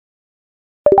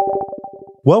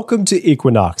Welcome to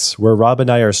Equinox, where Rob and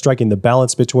I are striking the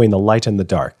balance between the light and the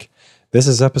dark. This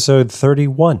is episode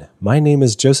 31. My name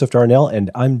is Joseph Darnell,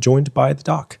 and I'm joined by the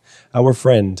doc, our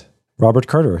friend, Robert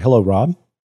Carter. Hello, Rob.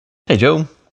 Hey, Joe.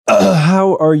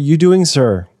 How are you doing,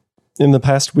 sir? In the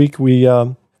past week, we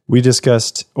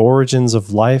discussed origins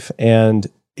of life, and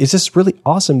it's just really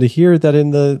awesome to hear that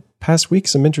in the past week,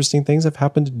 some interesting things have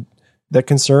happened that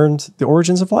concerned the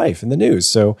origins of life in the news.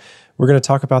 So we're going to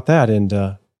talk about that,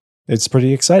 and it's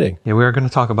pretty exciting. Yeah, we are going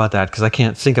to talk about that because I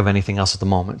can't think of anything else at the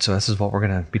moment. So this is what we're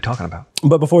going to be talking about.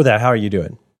 But before that, how are you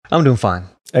doing? I'm doing fine.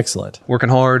 Excellent. Working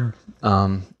hard,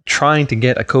 trying to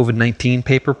get a COVID-19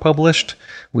 paper published.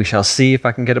 We shall see if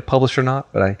I can get it published or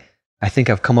not. But I think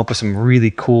I've come up with some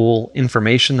really cool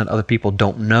information that other people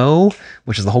don't know,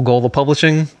 which is the whole goal of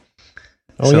publishing.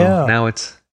 Oh, so yeah. Now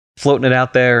it's floating it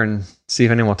out there and see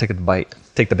if anyone will take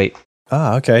the bait.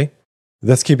 Ah, okay.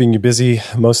 That's keeping you busy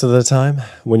most of the time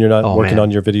when you're not working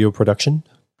on your video production?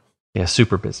 Yeah,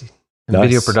 super busy. And Nice.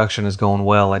 video production is going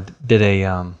well. I did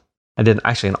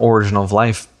actually an Origin of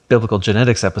Life biblical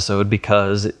genetics episode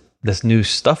because this new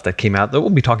stuff that came out that we'll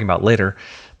be talking about later,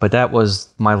 but that was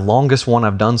my longest one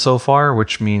I've done so far,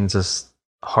 which means it's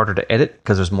harder to edit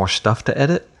because there's more stuff to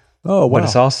edit. Oh, wow. But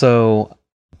it's also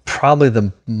probably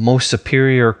the most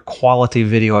superior quality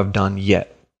video I've done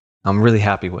yet. I'm really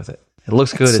happy with it. It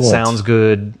looks good. Excellent. It sounds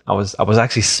good. I was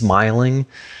actually smiling.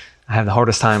 I have the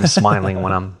hardest time smiling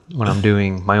when I'm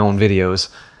doing my own videos.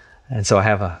 And so I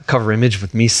have a cover image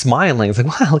with me smiling. It's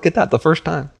like, wow, look at that, the first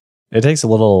time. It takes a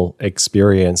little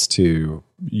experience to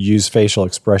use facial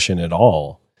expression at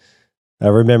all. I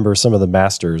remember some of the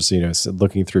masters,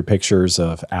 looking through pictures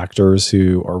of actors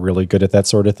who are really good at that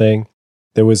sort of thing.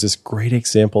 There was this great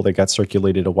example that got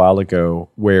circulated a while ago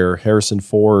where Harrison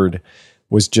Ford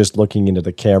was just looking into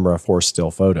the camera for a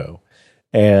still photo.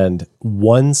 And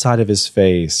one side of his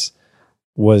face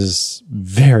was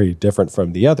very different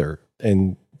from the other.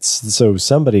 And so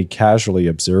somebody casually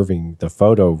observing the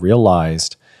photo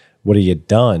realized what he had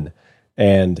done.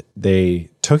 And they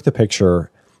took the picture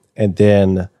and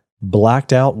then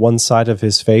blacked out one side of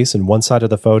his face and one side of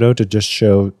the photo to just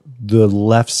show the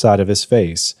left side of his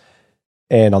face.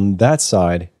 And on that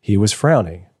side, he was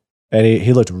frowning. And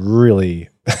he looked really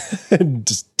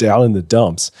just down in the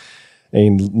dumps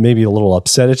and maybe a little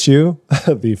upset at you,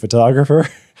 the photographer.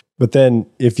 But then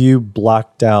if you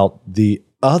blacked out the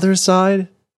other side,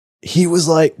 he was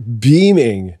like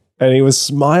beaming and he was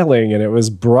smiling and it was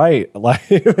bright. Like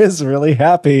he was really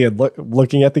happy and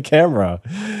looking at the camera.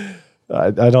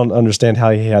 I don't understand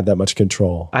how he had that much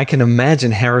control. I can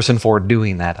imagine Harrison Ford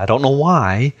doing that. I don't know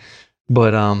why,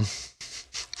 but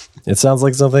it sounds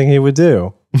like something he would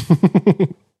do.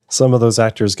 Some of those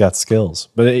actors got skills,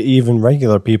 but even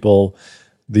regular people,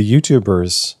 the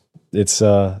YouTubers,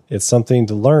 it's something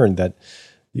to learn that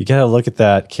you got to look at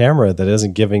that camera that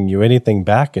isn't giving you anything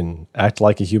back and act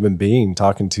like a human being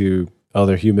talking to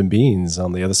other human beings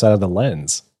on the other side of the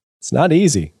lens. It's not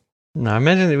easy. No, I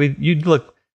imagine you'd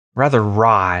look rather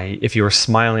wry if you were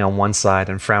smiling on one side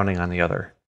and frowning on the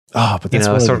other. Oh, but that's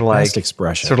one of the best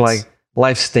expressions. Sort of like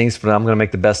life stinks, but I'm going to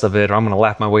make the best of it, or I'm going to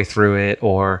laugh my way through it,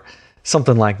 or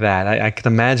something like that. I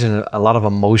can imagine a lot of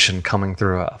emotion coming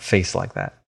through a face like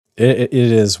that. It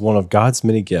is one of God's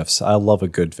many gifts. I love a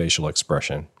good facial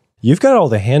expression. You've got all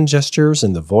the hand gestures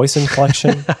and the voice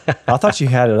inflection. I thought you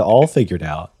had it all figured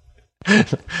out.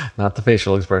 Not the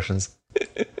facial expressions.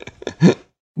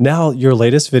 Now, your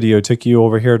latest video took you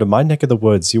over here to my neck of the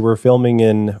woods. You were filming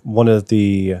in one of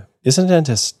isn't it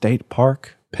a state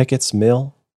park, Pickett's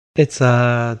Mill? It's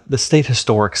the State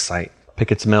Historic Site,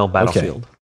 Pickett's Mill Battlefield.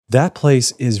 Okay. That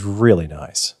place is really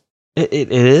nice. It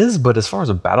is, but as far as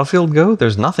a battlefield go,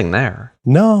 there's nothing there.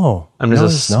 No. I mean,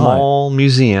 there's a small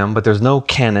museum, but there's no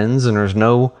cannons and there's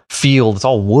no field. It's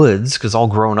all woods because it's all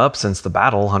grown up since the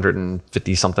battle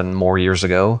 150-something more years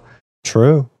ago.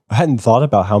 True. I hadn't thought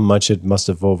about how much it must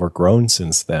have overgrown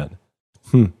since then.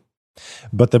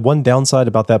 But the one downside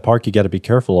about that park you got to be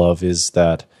careful of is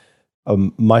that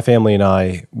my family and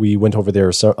I, we went over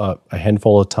there a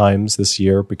handful of times this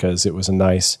year because it was a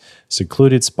nice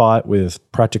secluded spot with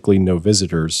practically no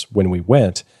visitors when we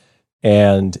went.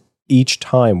 And each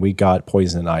time we got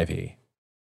poison ivy.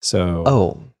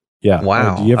 So, yeah.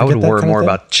 Wow. Do you ever I would get that worry kind of more thing?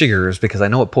 about chiggers because I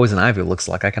know what poison ivy looks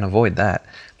like. I can avoid that.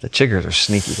 The chiggers are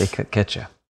sneaky. They could catch you.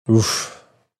 Oof.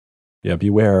 Yeah,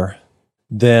 beware.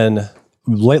 Then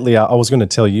lately, I was going to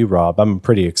tell you, Rob, I'm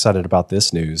pretty excited about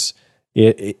this news.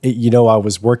 I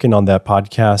was working on that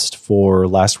podcast for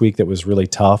last week that was really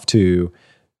tough to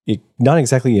not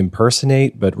exactly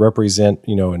impersonate, but represent,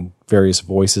 in various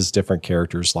voices, different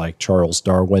characters like Charles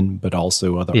Darwin, but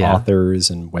also other authors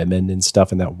and women and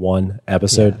stuff in that one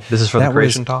episode. Yeah. This is for the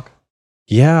Creation Talk?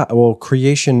 Yeah, well,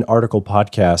 Creation Article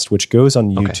Podcast, which goes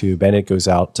on YouTube and it goes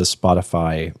out to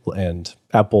Spotify and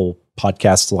Apple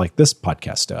Podcasts like this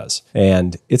podcast does.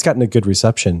 And it's gotten a good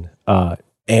reception.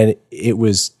 And it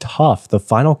was tough. The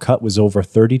final cut was over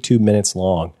 32 minutes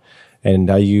long. And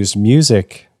I used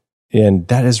music, and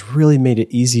that has really made it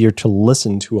easier to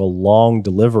listen to a long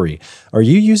delivery. Are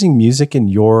you using music in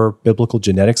your biblical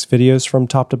genetics videos from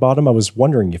top to bottom? I was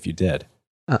wondering if you did.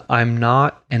 I'm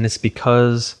not, and it's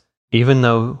because even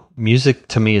though music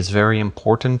to me is very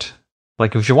important,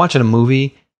 like if you're watching a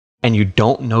movie and you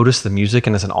don't notice the music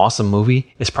and it's an awesome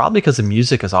movie, it's probably because the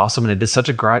music is awesome and it did such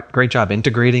a great job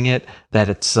integrating it that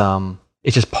it's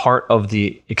just part of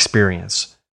the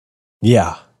experience.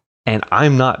 Yeah. And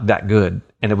I'm not that good,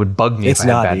 and it would bug me if I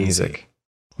had bad music.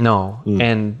 No.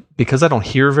 And because I don't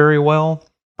hear very well,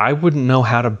 I wouldn't know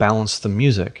how to balance the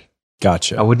music.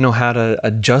 Gotcha. I wouldn't know how to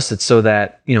adjust it so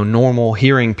that, normal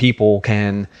hearing people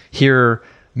can hear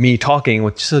me talking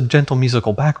with just a gentle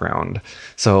musical background.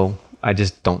 So I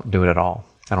just don't do it at all.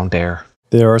 I don't dare.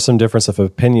 There are some difference of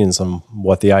opinions on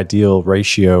what the ideal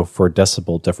ratio for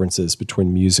decibel differences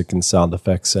between music and sound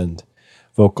effects and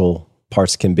vocal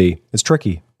parts can be. It's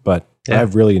tricky, but I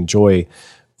really enjoy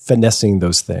finessing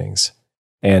those things.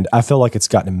 And I feel like it's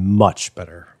gotten much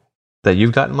better. That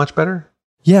you've gotten much better?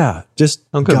 Yeah, just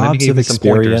gobs of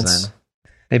experience. Then.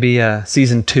 Maybe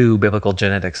season 2, Biblical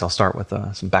Genetics, I'll start with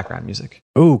some background music.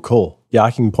 Oh, cool. Yeah,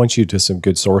 I can point you to some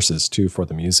good sources, too, for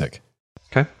the music.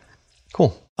 Okay,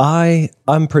 cool.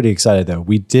 I'm pretty excited, though.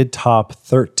 We did top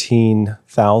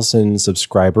 13,000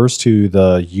 subscribers to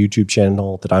the YouTube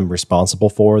channel that I'm responsible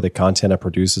for, the content I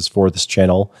produces for this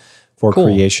channel, for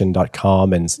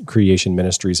creation.com and Creation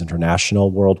Ministries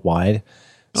International worldwide.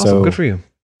 Awesome, so good for you.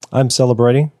 I'm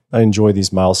celebrating. I enjoy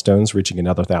these milestones, reaching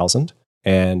another 1,000.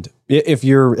 And if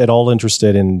you're at all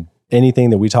interested in anything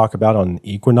that we talk about on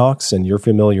Equinox and you're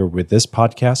familiar with this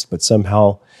podcast, but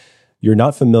somehow you're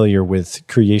not familiar with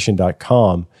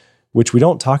creation.com, which we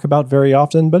don't talk about very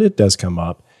often, but it does come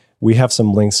up. We have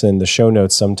some links in the show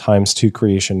notes sometimes to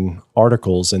Creation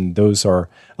articles, and those are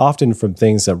often from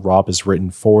things that Rob has written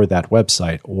for that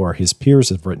website or his peers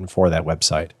have written for that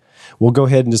website. We'll go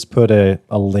ahead and just put a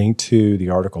link to the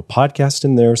article podcast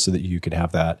in there so that you can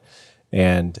have that.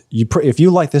 And if you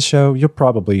like this show, you'll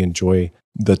probably enjoy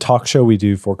the talk show we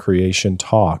do for Creation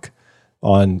Talk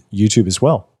on YouTube as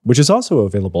well, which is also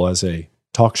available as a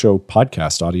talk show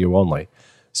podcast, audio only.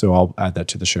 So I'll add that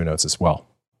to the show notes as well.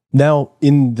 Now,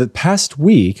 in the past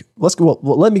week,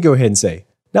 let me go ahead and say,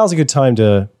 now's a good time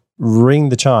to ring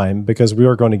the chime because we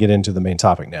are going to get into the main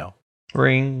topic now.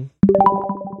 Ring.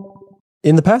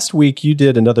 In the past week, you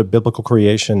did another biblical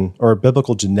creation or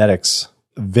biblical genetics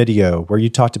video where you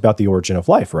talked about the origin of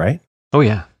life, right? Oh,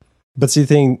 yeah. But see, the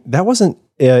thing, that wasn't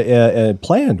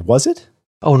planned, was it?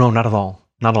 Oh, no, not at all.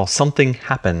 Not at all. Something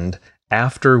happened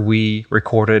after we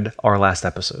recorded our last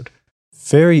episode.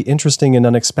 Very interesting and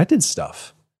unexpected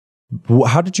stuff.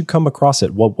 How did you come across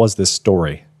it? What was this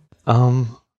story?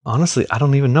 Honestly, I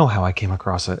don't even know how I came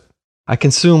across it. I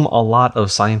consume a lot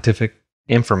of scientific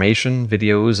information,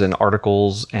 videos and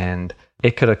articles, and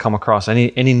it could have come across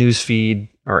any news feed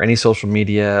or any social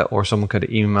media, or someone could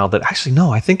have emailed it. Actually,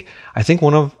 no, I think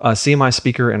one of a CMI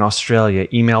speaker in Australia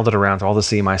emailed it around to all the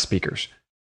CMI speakers.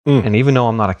 And even though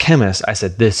I'm not a chemist, I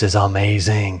said, this is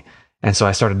amazing. And so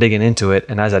I started digging into it.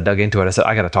 And as I dug into it, I said,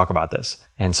 I got to talk about this.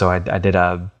 And so I did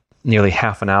a nearly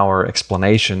half an hour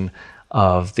explanation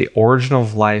of the origin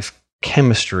of life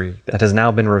chemistry that has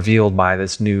now been revealed by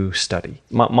this new study.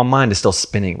 My mind is still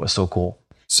spinning. It was so cool.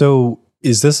 So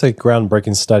is this a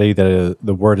groundbreaking study that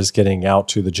the word is getting out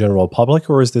to the general public,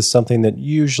 or is this something that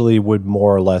usually would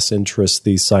more or less interest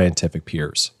these scientific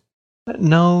peers?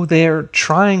 No, they're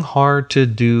trying hard to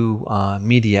do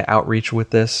media outreach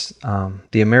with this.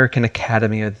 The American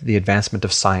Academy of the Advancement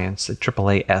of Science, the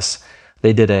AAAS,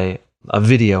 they did a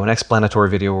video, an explanatory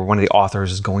video where one of the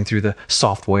authors is going through the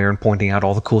software and pointing out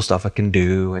all the cool stuff it can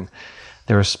do. And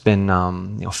there's been,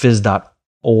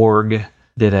 phys.org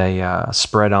did a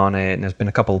spread on it, and there's been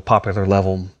a couple of popular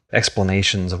level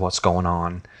explanations of what's going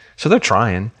on. So they're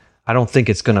trying. I don't think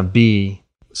it's going to be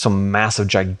some massive,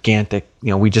 gigantic,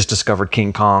 we just discovered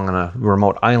King Kong on a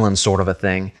remote island sort of a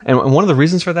thing. And one of the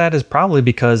reasons for that is probably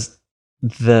because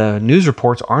the news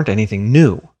reports aren't anything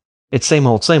new. It's same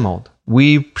old, same old.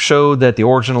 We showed that the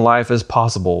origin of life is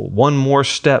possible. One more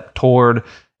step toward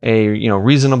a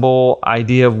reasonable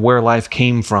idea of where life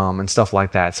came from and stuff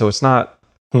like that. So it's not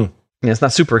It's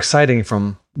not super exciting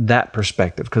from that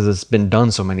perspective because it's been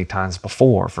done so many times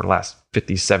before for the last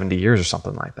 50, 70 years or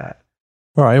something like that.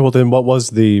 All right. Well, then what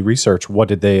was the research? What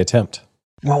did they attempt?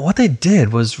 Well, what they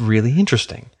did was really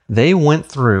interesting. They went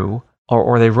through,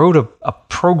 or they wrote a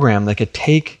program that could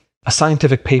take a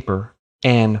scientific paper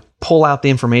and pull out the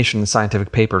information in the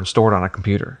scientific paper and store it on a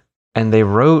computer. And they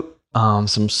wrote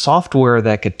some software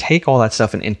that could take all that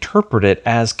stuff and interpret it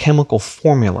as chemical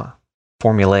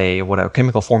formulae, whatever,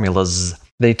 chemical formulas.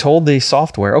 They told the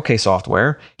software, okay,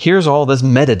 software, here's all this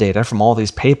metadata from all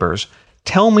these papers.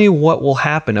 Tell me what will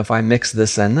happen if I mix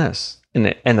this and this.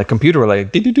 And the computer will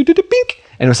like, bink,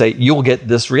 and it'll say, you'll get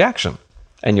this reaction.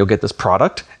 And you'll get this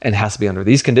product, and it has to be under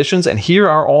these conditions. And here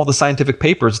are all the scientific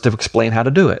papers to explain how to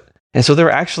do it. And so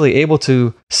they're actually able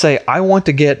to say, I want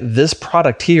to get this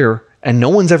product here, and no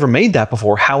one's ever made that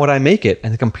before. How would I make it?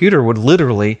 And the computer would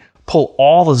literally pull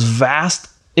all this vast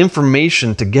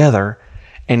information together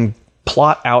and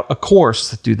plot out a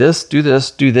course. Do this, do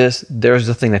this, do this. There's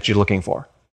the thing that you're looking for.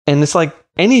 And it's like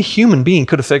any human being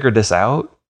could have figured this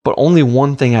out, but only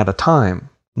one thing at a time.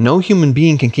 No human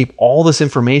being can keep all this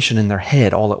information in their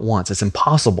head all at once. It's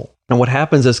impossible. And what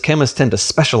happens is chemists tend to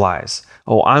specialize.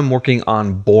 Oh, I'm working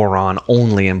on boron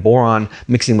only, and boron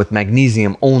mixing with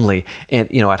magnesium only, and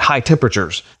at high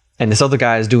temperatures. And this other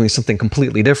guy is doing something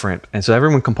completely different. And so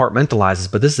everyone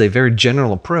compartmentalizes, but this is a very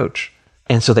general approach.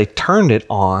 And so they turned it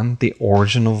on the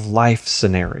origin of life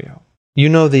scenario.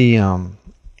 The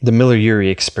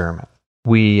Miller-Urey experiment.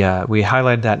 We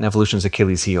highlighted that in Evolution's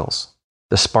Achilles' heels.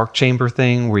 The spark chamber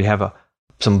thing, where you have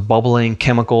some bubbling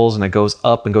chemicals and it goes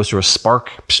up and goes through a spark,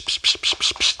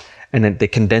 and then they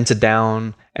condense it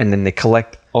down, and then they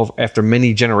collect after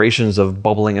many generations of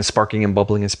bubbling and sparking and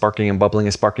bubbling and sparking and bubbling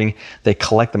and sparking. They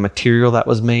collect the material that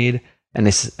was made,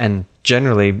 and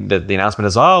generally the announcement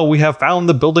is, oh, we have found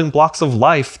the building blocks of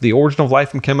life. The origin of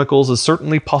life from chemicals is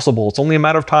certainly possible. It's only a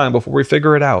matter of time before we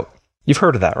figure it out. You've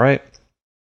heard of that, right?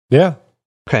 Yeah.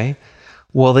 Okay.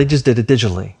 Well, they just did it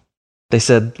digitally. They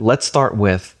said, let's start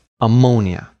with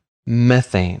ammonia,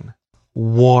 methane,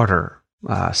 water,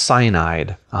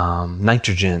 cyanide,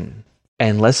 nitrogen.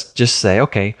 And let's just say,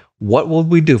 okay, what will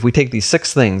we do if we take these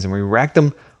 6 things and we rack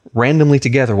them randomly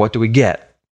together? What do we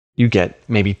get? You get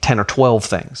maybe 10 or 12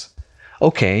 things.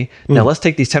 Okay, now let's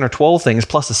take these 10 or 12 things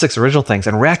plus the 6 original things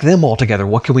and rack them all together.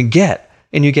 What can we get?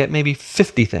 And you get maybe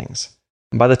 50 things.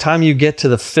 And by the time you get to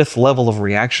the 5th level of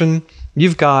reaction,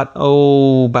 you've got,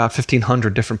 about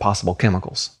 1,500 different possible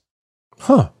chemicals.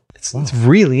 Huh. It's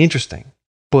really interesting.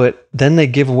 But then they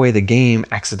give away the game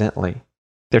accidentally.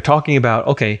 They're talking about,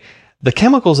 okay, the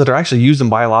chemicals that are actually used in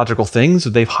biological things,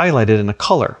 they've highlighted in a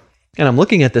color. And I'm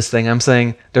looking at this thing, I'm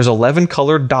saying there's 11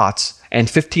 colored dots and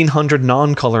 1,500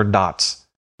 non-colored dots.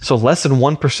 So less than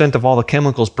 1% of all the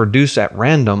chemicals produced at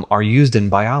random are used in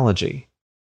biology.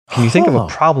 Can you think of a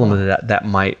problem that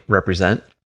might represent?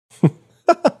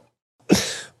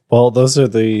 Well, those are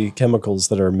the chemicals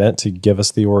that are meant to give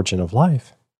us the origin of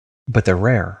life. But they're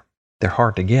rare. They're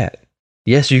hard to get.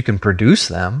 Yes, you can produce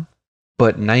them,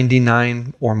 but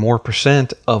 99 or more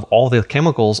 % of all the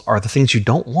chemicals are the things you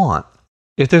don't want.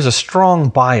 If there's a strong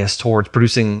bias towards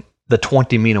producing the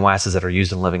 20 amino acids that are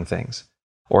used in living things,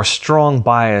 or a strong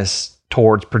bias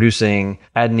towards producing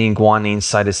adenine, guanine,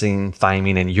 cytosine,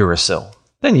 thymine, and uracil,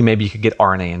 then maybe you could get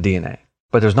RNA and DNA.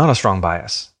 But there's not a strong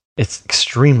bias. It's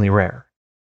extremely rare.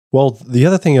 Well, the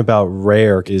other thing about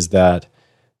rare is that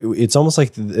it's almost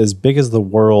like as big as the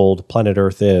world, planet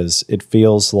Earth is, it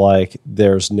feels like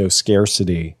there's no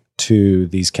scarcity to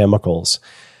these chemicals.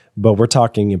 But we're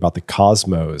talking about the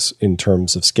cosmos in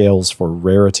terms of scales for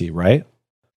rarity, right?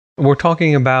 We're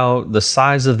talking about the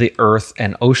size of the Earth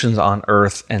and oceans on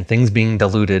Earth and things being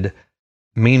diluted.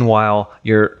 Meanwhile,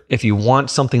 if you want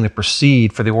something to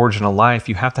proceed for the origin of life,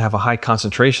 you have to have a high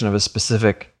concentration of a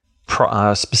specific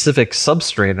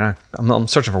substrate. I'm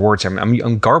searching for words here.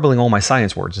 I'm garbling all my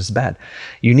science words. It's bad.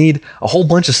 You need a whole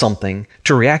bunch of something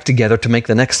to react together to make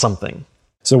the next something.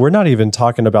 So we're not even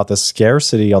talking about the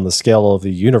scarcity on the scale of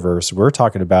the universe. We're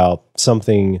talking about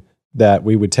something that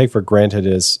we would take for granted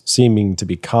as seeming to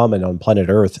be common on planet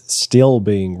Earth still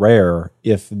being rare.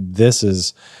 If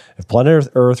planet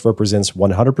Earth represents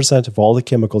 100% of all the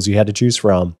chemicals you had to choose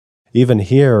from, even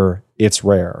here, it's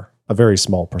rare, a very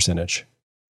small percentage.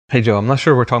 Hey, Joe, I'm not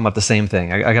sure we're talking about the same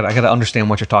thing. I got to understand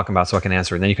what you're talking about so I can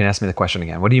answer it. And then you can ask me the question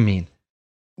again. What do you mean?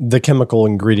 The chemical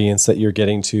ingredients that you're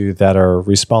getting to that are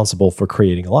responsible for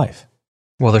creating life.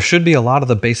 Well, there should be a lot of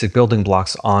the basic building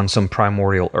blocks on some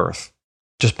primordial Earth,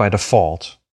 just by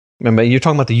default. Remember, you're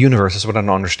talking about the universe is what I don't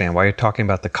understand. Why are you talking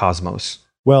about the cosmos?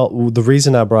 Well, the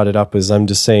reason I brought it up is I'm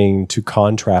just saying to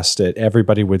contrast it,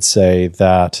 everybody would say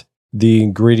that the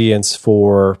ingredients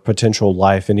for potential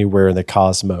life anywhere in the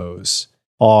cosmos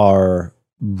are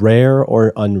rare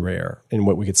or unrare. And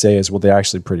what we could say is, well, they're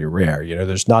actually pretty rare.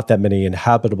 There's not that many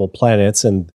inhabitable planets,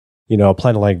 and a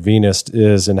planet like Venus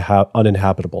is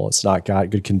uninhabitable. It's not got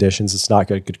good conditions. It's not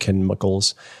got good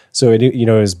chemicals. So,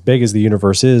 as big as the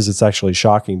universe is, it's actually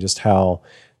shocking just how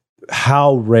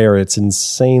rare, it's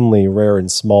insanely rare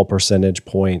and small percentage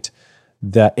point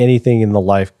that anything in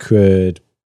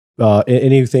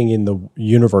anything in the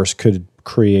universe could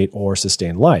create or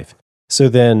sustain life. So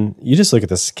then you just look at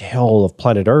the scale of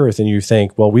planet Earth and you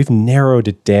think, well, we've narrowed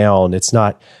it down.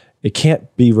 It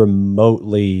can't be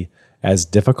remotely as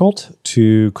difficult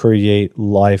to create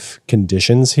life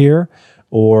conditions here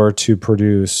or to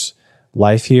produce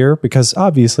life here, because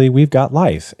obviously we've got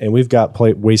life and we've got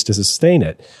ways to sustain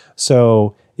it.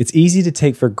 So it's easy to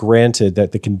take for granted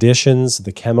that the conditions,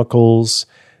 the chemicals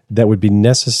that would be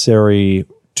necessary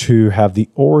to have the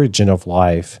origin of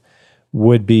life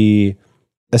would be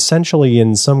essentially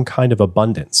in some kind of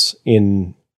abundance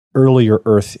in earlier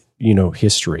Earth,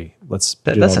 history. Let's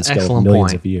that's on an the scale of excellent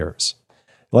millions point. of years.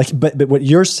 But what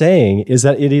you're saying is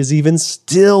that it is even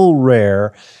still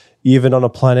rare, even on a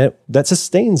planet that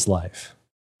sustains life.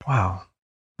 Wow.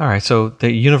 All right. So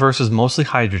the universe is mostly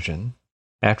hydrogen.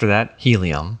 After that,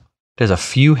 helium. There's a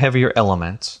few heavier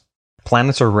elements.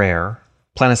 Planets are rare.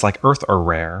 Planets like Earth are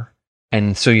rare.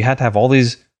 And so you had to have all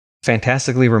these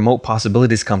fantastically remote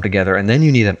possibilities come together. And then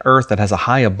you need an Earth that has a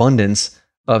high abundance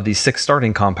of these 6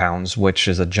 starting compounds, which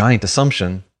is a giant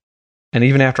assumption. And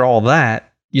even after all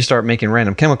that, you start making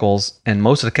random chemicals, and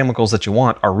most of the chemicals that you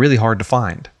want are really hard to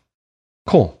find.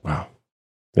 Cool. Wow.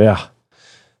 Yeah.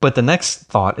 But the next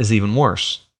thought is even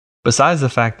worse. Besides the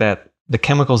fact that the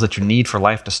chemicals that you need for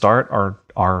life to start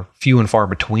are few and far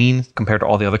between compared to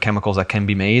all the other chemicals that can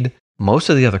be made, most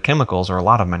of the other chemicals, or a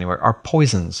lot of them anyway, are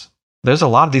poisons. There's a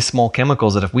lot of these small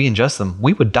chemicals that if we ingest them,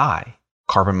 we would die.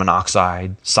 Carbon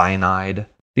monoxide, cyanide.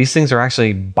 These things are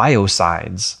actually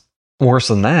biocides. Worse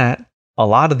than that, a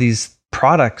lot of these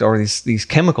products or these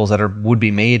chemicals that would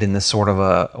be made in this sort of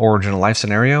a origin of life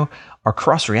scenario are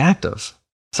cross-reactive.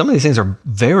 Some of these things are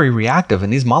very reactive,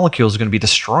 and these molecules are going to be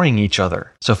destroying each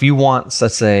other. So if you want,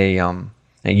 let's say, a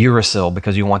uracil,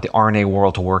 because you want the RNA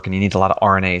world to work and you need a lot of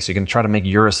RNA, so you're going to try to make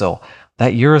uracil.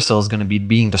 That uracil is going to be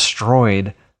being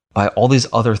destroyed by all these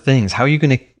other things. How are you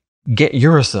going to get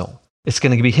uracil? It's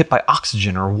going to be hit by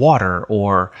oxygen or water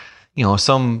or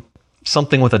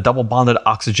something with a double bonded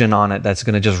oxygen on it that's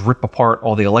going to just rip apart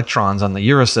all the electrons on the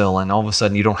uracil, and all of a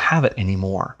sudden you don't have it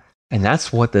anymore. And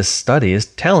that's what this study is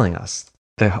telling us.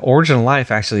 The origin of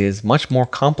life actually is much more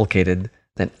complicated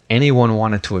than anyone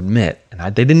wanted to admit. And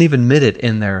they didn't even admit it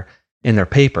in their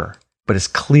paper, but it's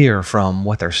clear from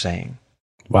what they're saying.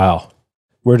 Wow.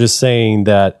 We're just saying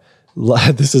that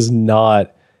this is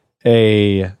not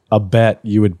a bet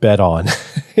you would bet on.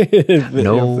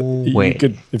 No way.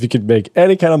 If you could make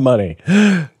any kind of money,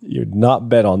 you'd not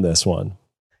bet on this one.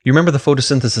 You remember the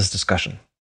photosynthesis discussion?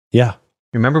 Yeah.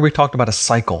 Remember we talked about a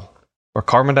cycle where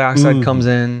carbon dioxide comes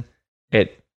in,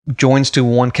 it joins to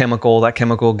one chemical, that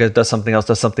chemical does something else,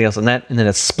 and then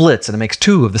it splits and it makes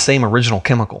 2 of the same original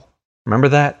chemical. Remember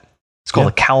that? It's called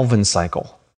a Calvin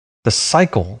cycle. The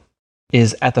cycle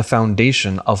is at the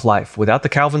foundation of life. Without the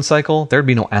Calvin cycle, there'd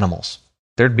be no animals.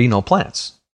 There'd be no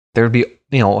plants. There'd be,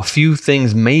 a few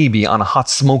things maybe on a hot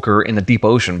smoker in the deep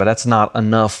ocean, but that's not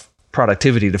enough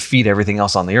productivity to feed everything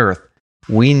else on the earth.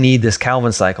 We need this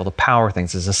Calvin cycle to power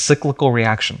things. It's a cyclical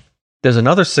reaction. There's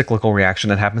another cyclical reaction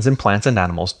that happens in plants and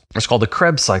animals. It's called the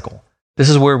Krebs cycle. This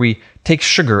is where we take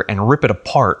sugar and rip it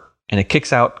apart, and it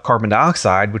kicks out carbon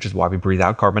dioxide, which is why we breathe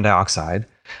out carbon dioxide.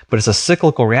 But it's a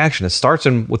cyclical reaction. It starts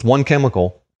with one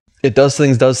chemical. It does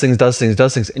things,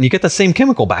 and you get the same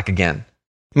chemical back again.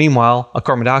 Meanwhile, a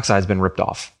carbon dioxide has been ripped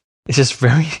off. It's just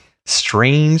very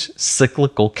strange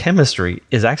cyclical chemistry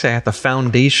is actually at the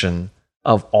foundation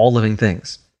of all living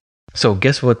things. So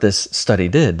guess what this study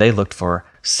did? They looked for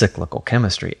cyclical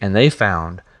chemistry, and they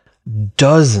found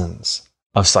dozens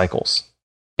of cycles.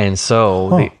 And so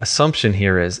the assumption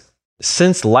here is,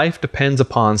 since life depends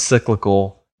upon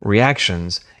cyclical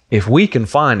reactions, if we can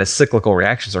find that cyclical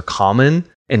reactions are common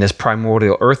in this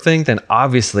primordial Earth thing, then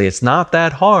obviously it's not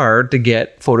that hard to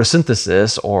get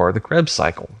photosynthesis or the Krebs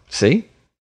cycle. See?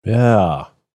 Yeah.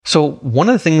 So one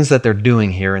of the things that they're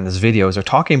doing here in this video is they're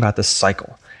talking about this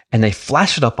cycle, and they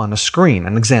flash it up on the screen,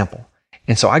 an example.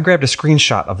 And so I grabbed a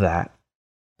screenshot of that,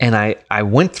 and I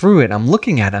went through it, and I'm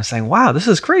looking at it, I'm saying, wow, this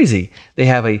is crazy. They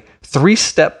have a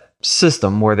 3-step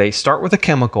system where they start with a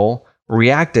chemical,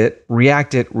 react it,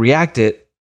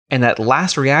 and that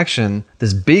last reaction,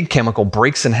 this big chemical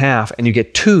breaks in half, and you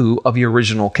get 2 of your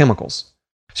original chemicals.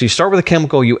 So you start with a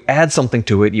chemical, you add something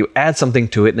to it,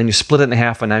 and then you split it in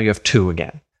half, and now you have two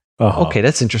again. Okay,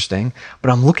 that's interesting.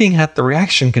 But I'm looking at the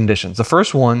reaction conditions. The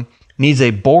first one needs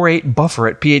a borate buffer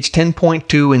at pH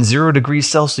 10.2 and 0 degrees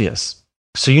Celsius.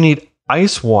 So you need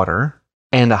ice water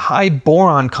and a high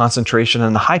boron concentration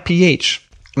and a high pH.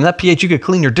 And that pH, you could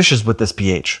clean your dishes with this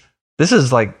pH. This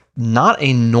is like not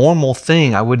a normal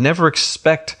thing. I would never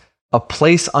expect a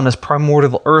place on this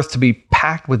primordial Earth to be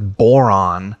packed with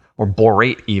boron, or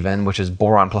borate even, which is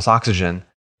boron plus oxygen,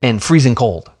 and freezing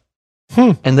cold.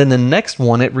 And then the next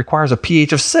one, it requires a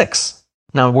pH of 6.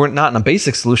 Now, we're not in a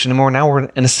basic solution anymore. Now we're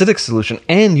in an acidic solution,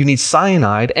 and you need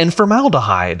cyanide and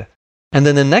formaldehyde. And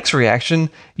then the next reaction,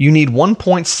 you need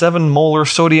 1.7 molar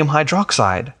sodium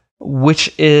hydroxide,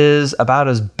 which is about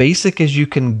as basic as you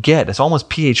can get. It's almost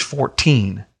pH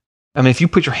 14. I mean, if you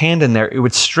put your hand in there, it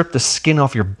would strip the skin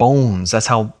off your bones. That's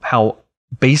how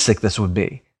basic this would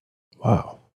be.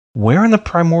 Wow. Where in the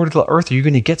primordial Earth are you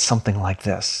going to get something like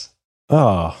this?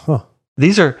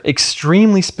 These are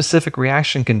extremely specific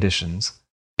reaction conditions.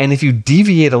 And if you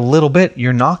deviate a little bit,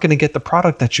 you're not going to get the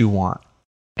product that you want.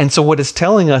 And so what it's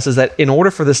telling us is that in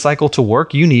order for this cycle to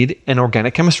work, you need an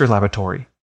organic chemistry laboratory.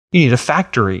 You need a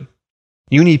factory.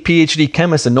 You need PhD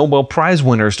chemists and Nobel Prize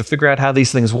winners to figure out how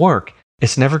these things work.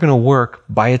 It's never going to work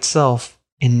by itself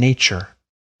in nature.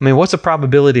 I mean, what's the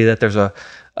probability that there's a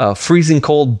freezing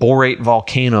cold borate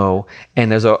volcano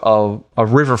and there's a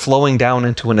river flowing down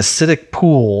into an acidic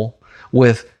pool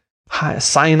with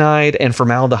cyanide and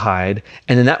formaldehyde,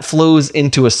 and then that flows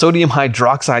into a sodium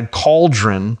hydroxide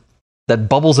cauldron that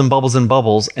bubbles and bubbles and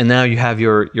bubbles, and now you have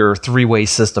your three-way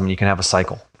system. You can have a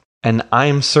cycle. And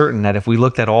I'm certain that if we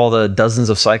looked at all the dozens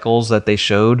of cycles that they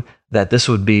showed, that this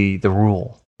would be the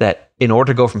rule. That in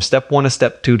order to go from step 1 to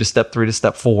step 2 to step 3 to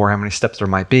step 4, how many steps there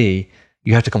might be,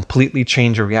 you have to completely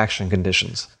change your reaction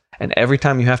conditions. And every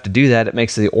time you have to do that, it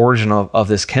makes the origin of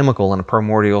this chemical in a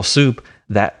primordial soup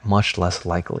that much less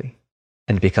likely.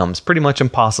 And it becomes pretty much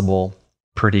impossible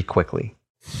pretty quickly.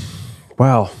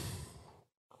 Wow.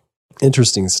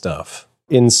 Interesting stuff.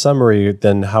 In summary,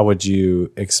 then, how would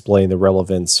you explain the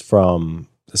relevance from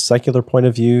the secular point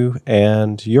of view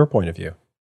and your point of view?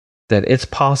 That it's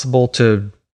possible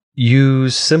to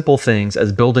use simple things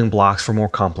as building blocks for more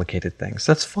complicated things.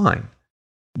 That's fine.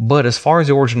 But as far as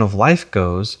the origin of life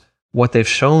goes, what they've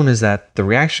shown is that the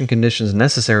reaction conditions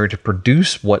necessary to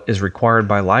produce what is required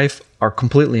by life are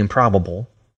completely improbable.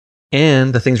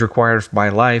 And the things required by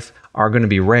life are going to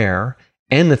be rare.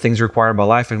 And the things required by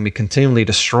life are going to be continually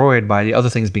destroyed by the other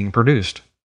things being produced.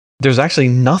 There's actually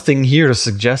nothing here to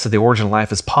suggest that the origin of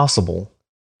life is possible.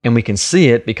 And we can see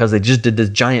it because they just did this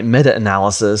giant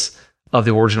meta-analysis of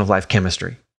the origin of life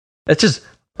chemistry. That's just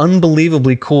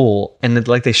unbelievably cool. And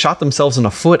like they shot themselves in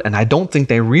the foot, and I don't think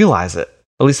they realize it.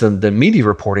 At least the media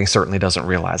reporting certainly doesn't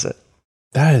realize it.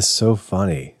 That is so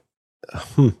funny.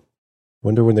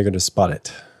 Wonder when they're going to spot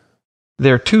it.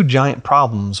 There are two giant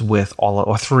problems with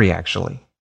or three actually.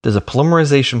 There's a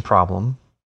polymerization problem,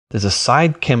 there's a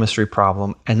side chemistry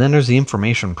problem, and then there's the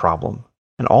information problem.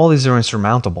 And all these are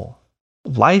insurmountable.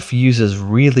 Life uses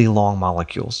really long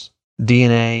molecules.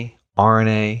 DNA,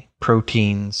 RNA,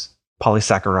 proteins,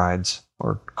 polysaccharides,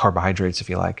 or carbohydrates if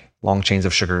you like, long chains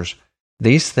of sugars.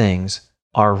 These things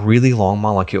are really long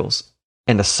molecules.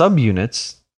 And the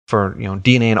subunits for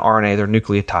DNA and RNA, they're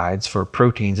nucleotides. For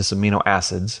proteins, it's amino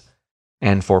acids.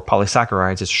 And for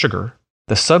polysaccharides, it's sugar.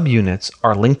 The subunits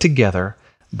are linked together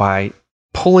by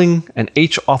pulling an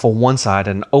H off of one side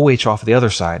and an OH off of the other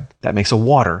side. That makes a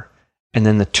water. And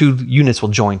then the two units will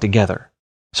join together.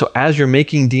 So as you're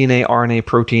making DNA, RNA,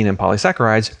 protein, and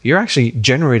polysaccharides, you're actually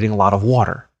generating a lot of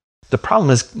water. The problem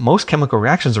is most chemical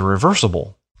reactions are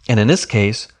reversible. And in this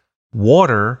case,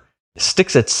 water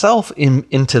sticks itself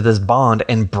into this bond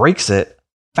and breaks it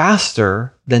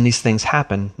faster than these things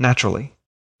happen naturally.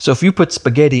 So if you put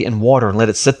spaghetti in water and let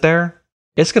it sit there,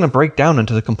 it's going to break down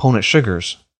into the component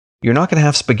sugars. You're not going to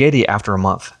have spaghetti after a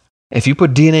month. If you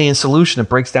put DNA in solution, it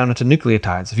breaks down into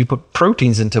nucleotides. If you put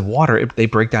proteins into water, they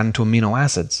break down into amino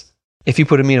acids. If you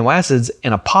put amino acids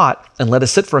in a pot and let it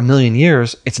sit for 1,000,000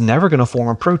 years, it's never going to form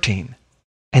a protein.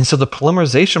 And so the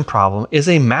polymerization problem is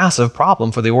a massive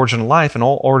problem for the origin of life, and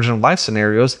all origin of life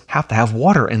scenarios have to have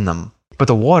water in them. But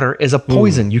the water is a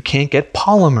poison. You can't get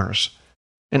polymers.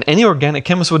 And any organic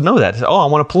chemist would know that. Oh, I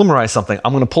want to polymerize something.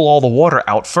 I'm going to pull all the water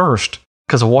out first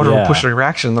because the water will push the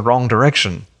reaction in the wrong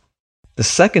direction. The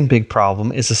second big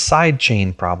problem is a side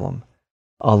chain problem.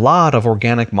 A lot of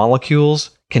organic molecules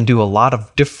can do a lot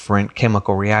of different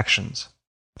chemical reactions.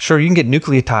 Sure, you can get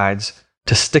nucleotides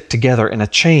to stick together in a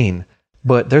chain,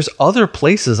 but there's other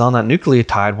places on that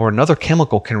nucleotide where another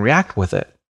chemical can react with it.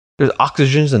 There's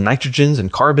oxygens and nitrogens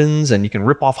and carbons, and you can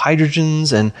rip off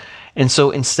hydrogens. And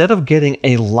so instead of getting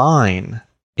a line,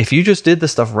 if you just did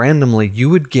this stuff randomly, you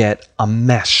would get a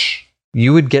mesh.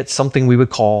 You would get something we would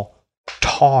call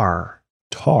tar.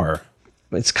 Tar.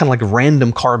 It's kind of like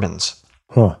random carbons.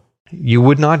 Huh. You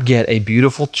would not get a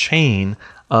beautiful chain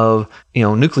of,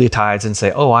 nucleotides and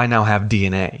say, oh, I now have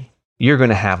DNA. You're going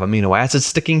to have amino acids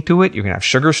sticking to it. You're going to have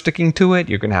sugar sticking to it.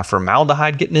 You're going to have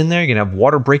formaldehyde getting in there. You're going to have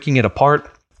water breaking it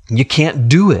apart. You can't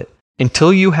do it.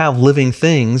 Until you have living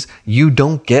things, you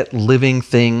don't get living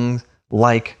things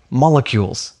like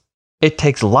molecules. It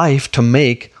takes life to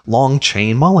make long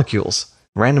chain molecules.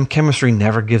 Random chemistry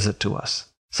never gives it to us.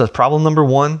 So that's problem number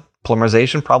 1,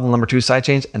 polymerization. Problem number 2, side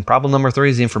chains. And problem number 3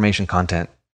 is the information content.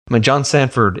 I mean, John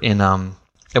Sanford in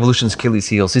Evolution's Achilles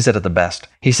Heels, he said it the best.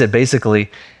 He said basically,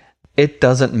 it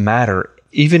doesn't matter.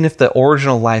 Even if the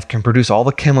original life can produce all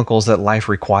the chemicals that life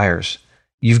requires,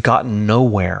 you've gotten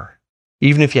nowhere.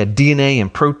 Even if you had DNA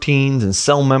and proteins and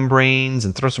cell membranes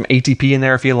and throw some ATP in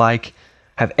there if you like,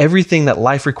 have everything that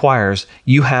life requires,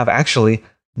 you have actually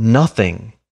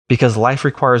nothing, because life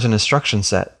requires an instruction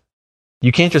set.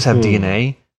 You can't just have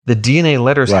DNA. The DNA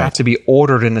letters have to be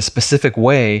ordered in a specific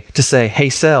way to say, hey,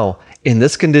 cell, in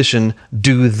this condition,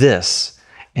 do this.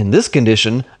 In this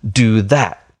condition, do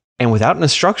that. And without an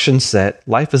instruction set,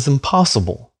 life is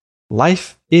impossible.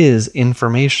 Life is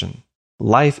information.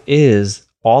 Life is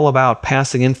all about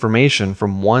passing information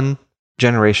from one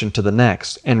generation to the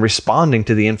next and responding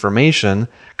to the information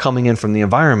coming in from the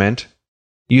environment,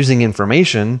 using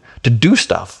information to do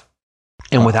stuff.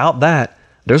 And without that,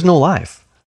 there's no life.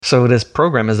 So this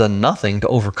program has done nothing to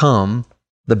overcome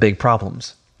the big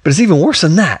problems. But it's even worse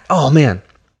than that. Oh, man.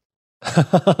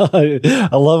 I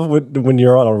love when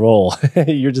you're on a roll.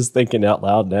 You're just thinking out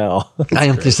loud now. I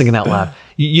am just thinking out loud.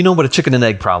 You know what a chicken and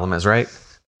egg problem is, right?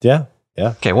 Yeah.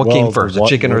 Okay, what came first, the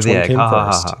chicken or the egg? Ha,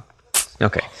 ha, ha, ha.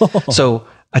 Okay, so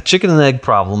a chicken and egg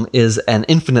problem is an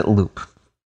infinite loop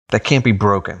that can't be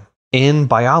broken. In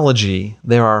biology,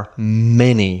 there are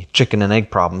many chicken and egg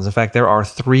problems. In fact, there are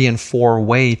 3- and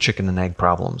 4-way chicken and egg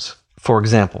problems. For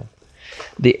example,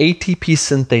 the ATP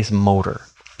synthase motor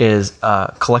is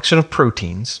a collection of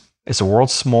proteins. It's the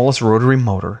world's smallest rotary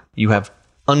motor. You have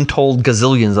untold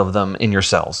gazillions of them in your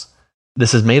cells.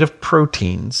 This is made of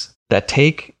proteins that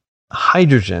take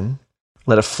hydrogen,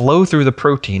 let it flow through the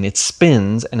protein, it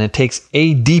spins, and it takes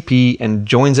ADP and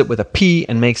joins it with a P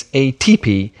and makes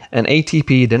ATP. And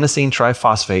ATP, adenosine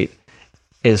triphosphate,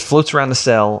 floats around the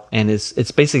cell, and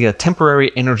it's basically a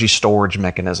temporary energy storage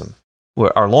mechanism.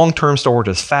 Where our long-term storage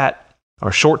is fat,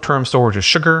 our short-term storage is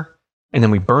sugar, and then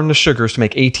we burn the sugars to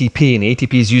make ATP, and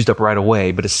ATP is used up right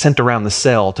away, but it's sent around the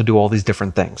cell to do all these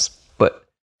different things. But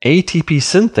ATP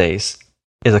synthase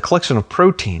is a collection of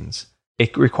proteins.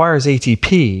 It requires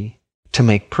ATP to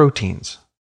make proteins.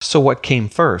 So what came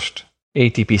first?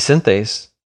 ATP synthase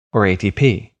or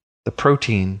ATP? The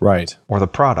protein or the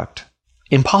product?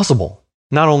 Impossible.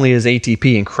 Not only is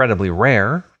ATP incredibly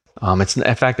rare,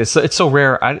 it's so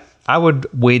rare, I would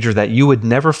wager that you would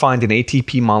never find an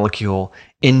ATP molecule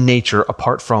in nature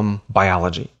apart from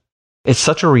biology. It's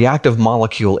such a reactive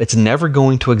molecule, it's never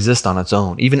going to exist on its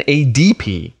own. Even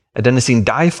ADP, adenosine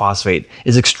diphosphate,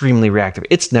 is extremely reactive.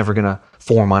 It's never going to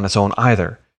form on its own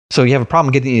either. So you have a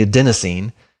problem getting the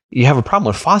adenosine. You have a problem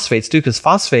with phosphates too, because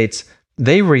phosphates,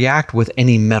 they react with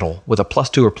any metal with a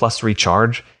 +2 or +3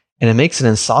 charge, and it makes an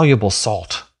insoluble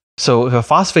salt. So if a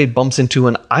phosphate bumps into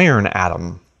an iron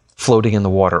atom floating in the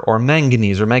water, or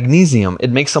manganese or magnesium,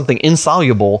 it makes something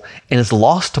insoluble and it's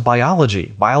lost to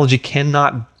biology. Biology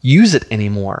cannot use it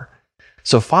anymore.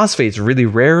 So phosphate's really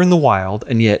rare in the wild,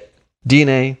 and yet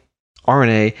DNA,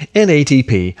 RNA, and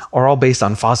ATP are all based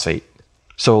on phosphate.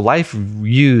 So life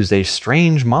used a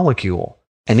strange molecule.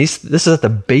 And this is at the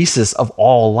basis of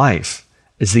all life,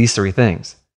 is these 3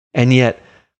 things. And yet,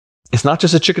 it's not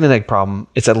just a chicken and egg problem,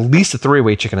 it's at least a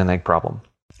 3-way chicken and egg problem.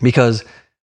 Because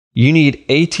you need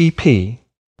ATP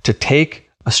to take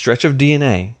a stretch of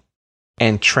DNA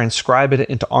and transcribe it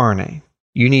into RNA.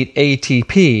 You need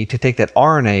ATP to take that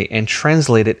RNA and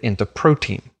translate it into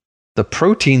protein. The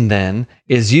protein then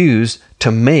is used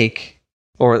to make,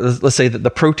 or let's say that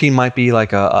the protein might be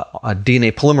like a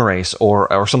DNA polymerase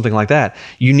or something like that.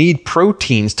 You need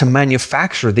proteins to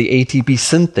manufacture the ATP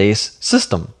synthase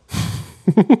system.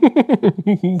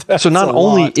 So not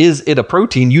only is it a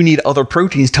protein, you need other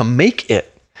proteins to make it.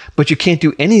 But you can't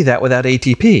do any of that without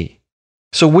ATP.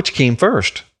 So which came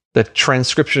first? The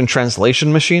transcription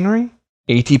translation machinery?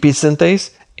 ATP synthase?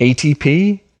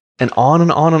 ATP? And on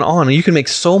and on and on. And you can make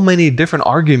so many different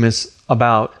arguments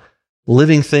about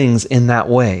living things in that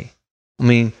way. I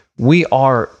mean, we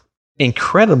are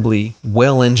incredibly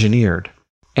well engineered.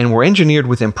 And were engineered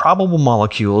with improbable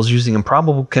molecules using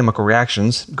improbable chemical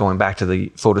reactions, going back to the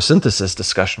photosynthesis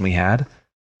discussion we had.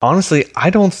 Honestly,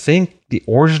 I don't think the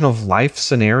origin of life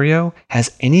scenario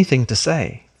has anything to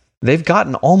say. They've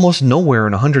gotten almost nowhere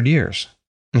in 100 years.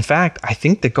 In fact, I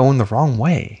think they're going the wrong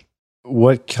way.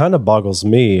 What kind of boggles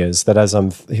me is that as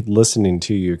I'm listening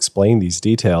to you explain these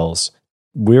details,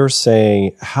 we're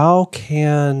saying, how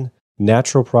can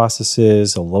natural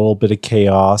processes, a little bit of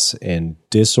chaos and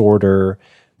disorder,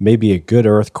 maybe a good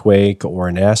earthquake or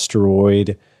an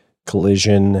asteroid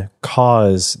collision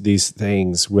cause these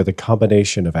things with a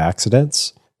combination of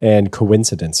accidents and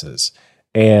coincidences?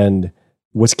 And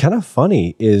what's kind of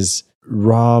funny is,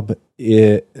 Rob,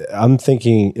 if I'm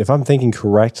thinking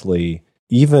correctly,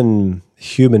 even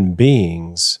human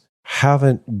beings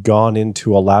haven't gone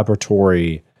into a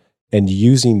laboratory and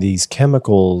using these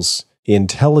chemicals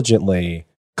intelligently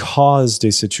caused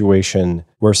a situation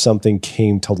where something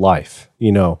came to life.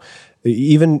 You know,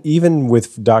 even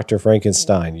with Dr.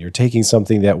 Frankenstein, you're taking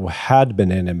something that had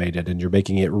been animated and you're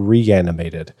making it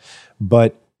reanimated.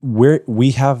 But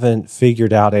we haven't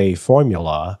figured out a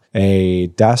formula, a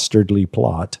dastardly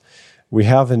plot. We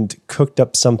haven't cooked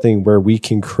up something where we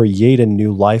can create a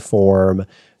new life form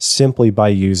simply by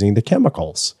using the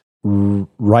chemicals.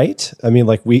 Right? I mean,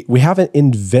 like we haven't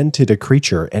invented a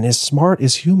creature, and as smart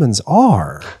as humans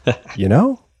are, you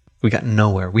know? We got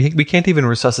nowhere. We can't even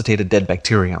resuscitate a dead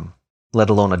bacterium, let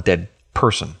alone a dead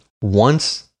person.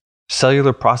 Once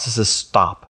cellular processes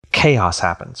stop, chaos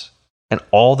happens, and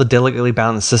all the delicately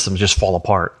balanced systems just fall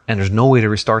apart, and there's no way to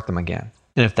restart them again.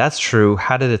 And if that's true,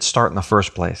 how did it start in the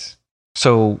first place?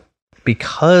 So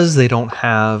because they don't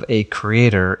have a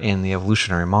creator in the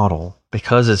evolutionary model,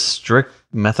 because it's strict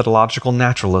methodological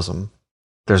naturalism,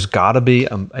 there's got to be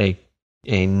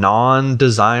a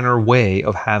non-designer way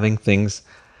of having things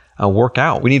work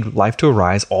out. We need life to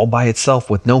arise all by itself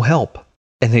with no help.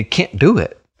 And they can't do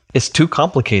it. It's too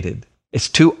complicated. It's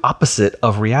too opposite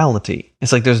of reality.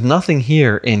 It's like there's nothing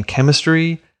here in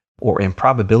chemistry or in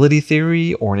probability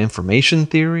theory or in information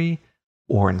theory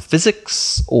or in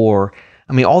physics or,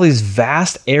 I mean, all these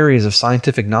vast areas of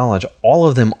scientific knowledge, all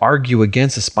of them argue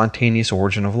against a spontaneous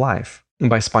origin of life. And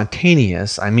by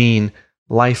spontaneous, I mean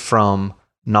life from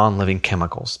non-living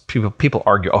chemicals. People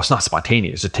argue, oh, it's not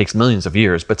spontaneous. It takes millions of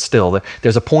years. But still,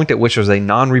 there's a point at which there's a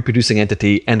non-reproducing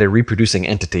entity and a reproducing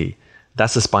entity.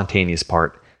 That's the spontaneous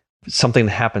part. Something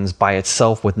that happens by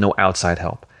itself with no outside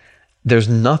help. There's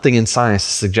nothing in science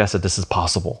to suggest that this is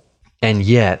possible. And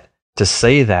yet, to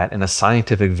say that in a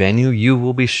scientific venue, you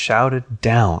will be shouted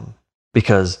down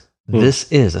because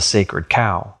this is a sacred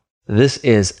cow. This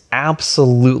is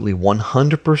absolutely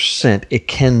 100%. It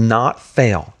cannot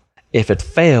fail. If it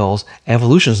fails,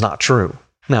 evolution is not true.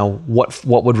 Now, what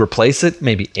would replace it?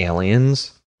 Maybe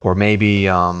aliens, or maybe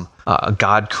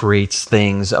God creates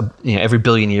things. Every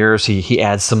billion years, he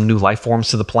adds some new life forms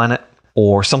to the planet,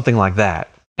 or something like that.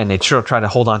 And they try to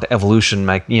hold on to evolution,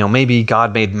 like, maybe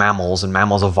God made mammals and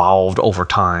mammals evolved over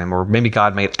time, or maybe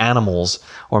God made animals,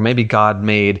 or maybe God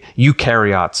made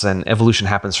eukaryotes and evolution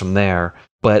happens from there.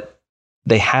 But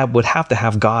they would have to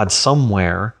have God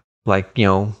somewhere, like,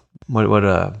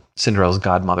 what Cinderella's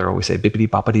godmother always say, bippity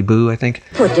boppity boo, I think.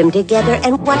 Put them together,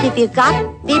 and what have you got?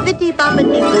 Bippity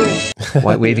boppity boo.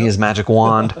 White waving his magic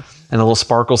wand, and the little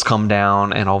sparkles come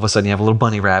down, and all of a sudden you have little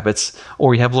bunny rabbits,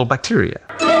 or you have little bacteria.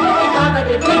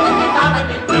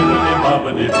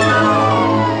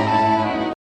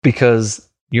 Because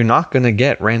you're not going to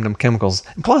get random chemicals.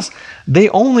 And plus, they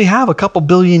only have a couple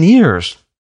billion years.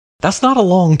 That's not a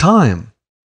long time.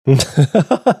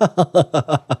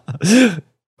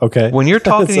 Okay. When you're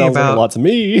talking sounds about like a lot to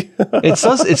me. it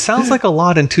sounds like a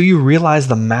lot until you realize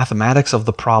the mathematics of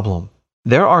the problem.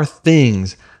 There are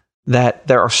things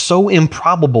that are so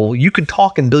improbable, you could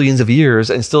talk in billions of years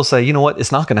and still say, you know what,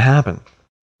 it's not going to happen.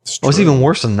 It's even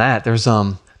worse than that. There's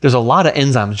a lot of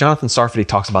enzymes. Jonathan Sarfati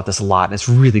talks about this a lot, and it's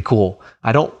really cool.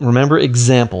 I don't remember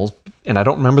examples, and I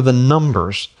don't remember the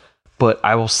numbers, but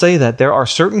I will say that there are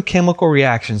certain chemical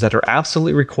reactions that are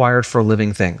absolutely required for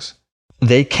living things.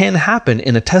 They can happen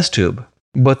in a test tube,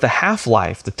 but the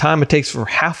half-life, the time it takes for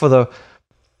half of the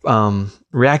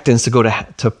reactants to go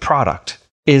to product,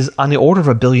 is on the order of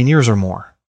 1 billion years or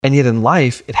more. And yet in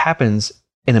life, it happens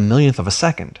in 1/millionth of a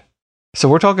second. So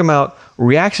we're talking about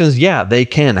reactions, yeah, they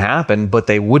can happen, but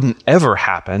they wouldn't ever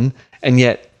happen. And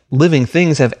yet living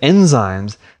things have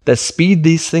enzymes that speed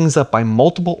these things up by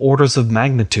multiple orders of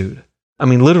magnitude. I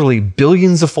mean, literally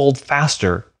billions of fold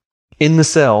faster in the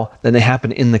cell than they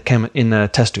happen in the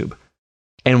test tube.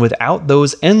 And without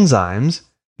those enzymes,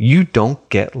 you don't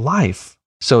get life.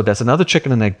 So that's another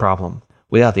chicken and egg problem.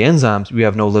 Without the enzymes, we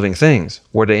have no living things.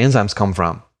 Where do enzymes come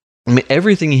from? I mean,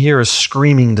 everything here is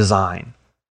screaming design.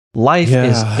 Life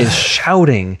is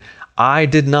shouting, I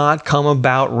did not come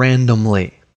about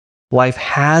randomly. Life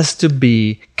has to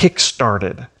be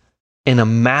kickstarted in a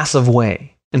massive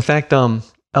way. In fact, a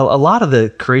lot of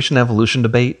the creation evolution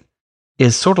debate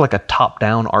is sort of like a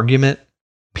top-down argument.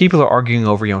 People are arguing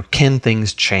over, can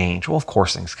things change? Well, of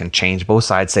course things can change. Both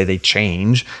sides say they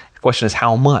change. The question is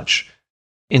how much?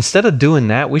 Instead of doing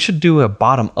that, we should do a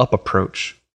bottom-up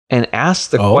approach and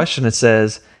ask the question that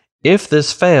says, if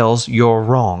this fails, you're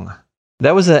wrong.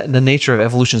 That was the nature of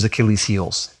Evolution's Achilles'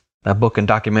 Heels. That book and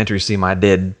documentary I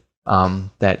did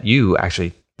that you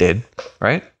actually did,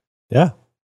 right? Yeah.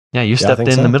 Yeah, you stepped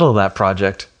in the middle of that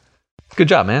project. Good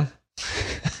job, man.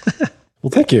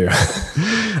 Well, thank you.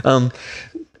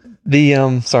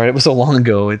 Sorry, it was so long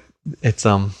ago. It's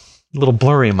a little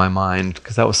blurry in my mind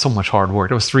because that was so much hard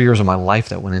work. It was 3 years of my life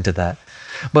that went into that.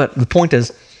 But the point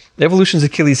is, Evolution's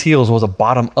Achilles' Heels was a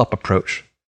bottom-up approach.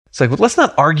 It's like, well, let's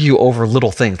not argue over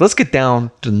little things. Let's get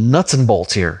down to nuts and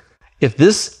bolts here. If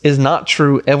this is not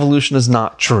true, evolution is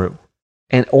not true.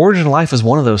 And origin of life is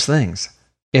one of those things.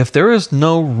 If there is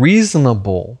no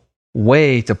reasonable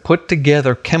way to put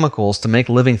together chemicals to make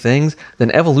living things,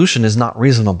 then evolution is not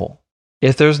reasonable.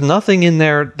 If there's nothing in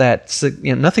there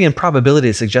nothing in probability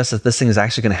that suggests that this thing is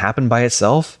actually going to happen by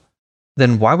itself,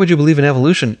 then why would you believe in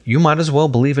evolution? You might as well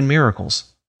believe in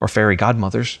miracles or fairy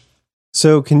godmothers.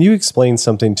 So can you explain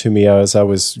something to me as I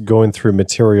was going through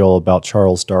material about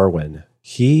Charles Darwin?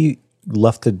 He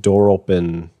left the door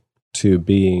open to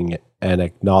being an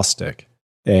agnostic.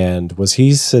 And was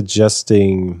he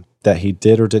suggesting that he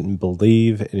did or didn't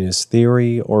believe in his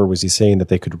theory, or was he saying that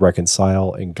they could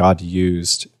reconcile and God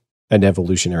used an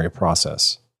evolutionary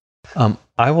process?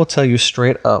 I will tell you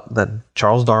straight up that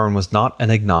Charles Darwin was not an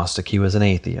agnostic. He was an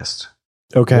atheist.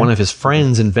 Okay. One of his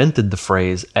friends invented the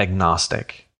phrase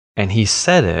agnostic. And he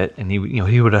said it, and he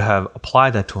would have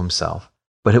applied that to himself.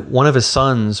 But one of his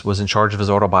sons was in charge of his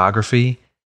autobiography,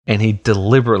 and he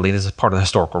deliberately, this is part of the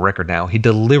historical record now, he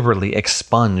deliberately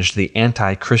expunged the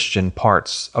anti-Christian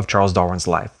parts of Charles Darwin's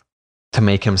life to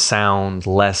make him sound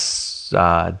less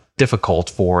difficult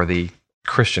for the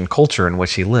Christian culture in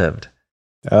which he lived.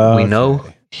 We know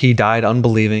he died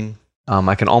unbelieving.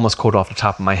 I can almost quote off the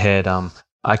top of my head,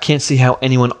 I can't see how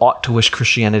anyone ought to wish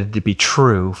Christianity to be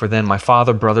true, for then my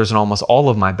father, brothers, and almost all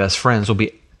of my best friends will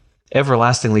be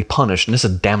everlastingly punished, and this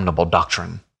is a damnable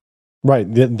doctrine. Right.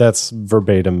 That's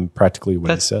verbatim practically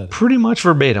what he said. That's pretty much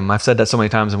verbatim. I've said that so many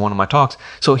times in one of my talks.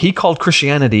 So he called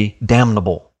Christianity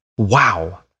damnable.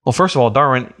 Wow. Well, first of all,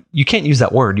 Darwin, you can't use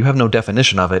that word. You have no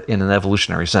definition of it in an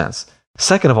evolutionary sense.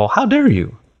 Second of all, how dare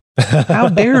you? How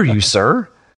dare you, sir?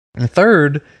 And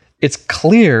third, it's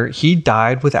clear he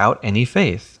died without any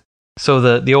faith.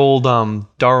 So the old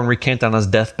Darwin recanted on his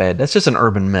deathbed, that's just an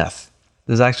urban myth.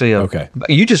 There's actually Okay.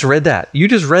 You just read that. You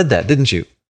just read that, didn't you?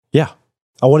 Yeah.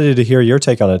 I wanted to hear your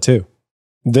take on it too.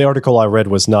 The article I read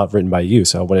was not written by you,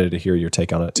 so I wanted to hear your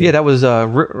take on it too. Yeah, that was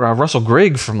Russell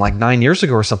Grigg from like 9 years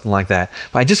ago or something like that.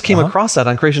 But I just came across that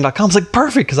on creation.com. I was like,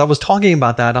 perfect, because I was talking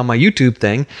about that on my YouTube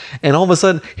thing. And all of a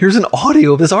sudden, here's an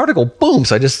audio of this article. Boom.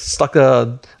 So I just stuck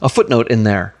a footnote in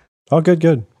there. Oh, good.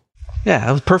 Yeah,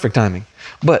 that was perfect timing.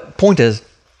 But point is,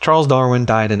 Charles Darwin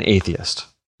died an atheist.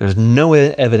 There's no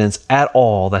evidence at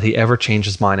all that he ever changed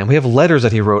his mind. And we have letters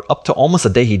that he wrote up to almost the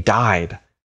day he died.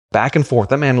 Back and forth.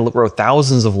 That man wrote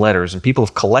thousands of letters, and people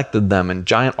have collected them in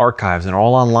giant archives and are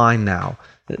all online now.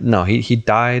 No, he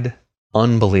died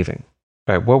unbelieving.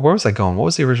 All right, where was I going? What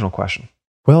was the original question?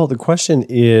 Well, the question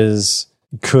is,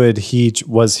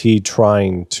 was he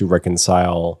trying to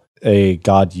reconcile a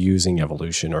God using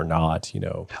evolution or not?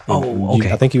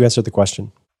 Okay. I think you answered the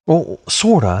question. Well,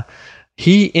 sorta.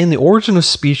 In the Origin of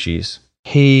Species,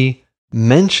 he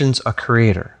mentions a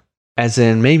creator. As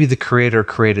in, maybe the creator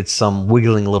created some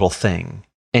wiggling little thing.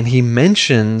 And he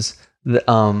mentions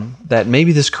that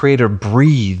maybe this creator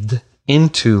breathed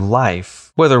into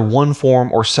life, whether one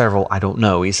form or several, I don't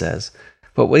know, he says.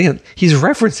 But he's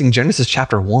referencing Genesis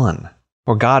chapter 1,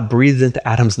 where God breathed into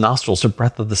Adam's nostrils the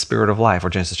breath of the spirit of life, or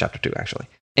Genesis chapter 2, actually.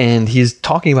 And he's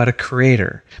talking about a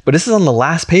creator. But this is on the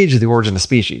last page of the Origin of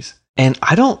Species. And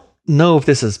I don't know if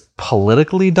this is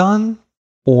politically done,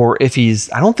 or if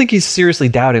I don't think he's seriously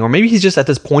doubting, or maybe he's just at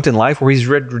this point in life where he's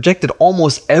rejected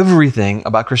almost everything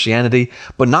about Christianity,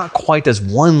 but not quite as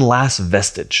one last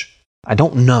vestige. I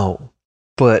don't know.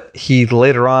 But he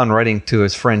later on, writing to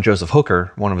his friend Joseph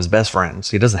Hooker, one of his best friends,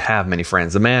 he doesn't have many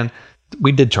friends. The man,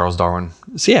 we did Charles Darwin.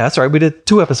 So yeah, that's right. We did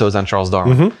 2 episodes on Charles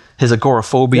Darwin. his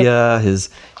agoraphobia, his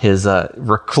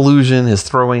reclusion, his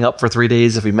throwing up for 3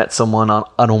 days if he met someone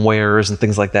unawares and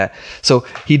things like that. So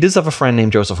he does have a friend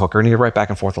named Joseph Hooker, and he write back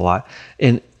and forth a lot.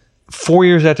 And 4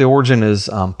 years after The Origin is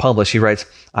published, he writes,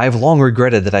 "I have long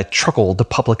regretted that I truckled to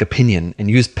public opinion and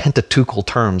used Pentateuchal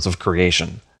terms of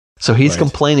creation." So he's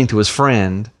complaining to his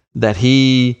friend that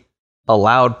he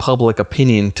allowed public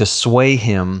opinion to sway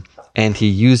him, and he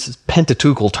uses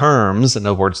Pentateuchal terms, in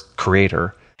other words,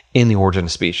 creator, in The Origin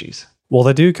of Species. Well,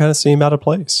 they do kind of seem out of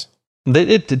place.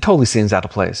 It totally seems out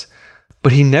of place.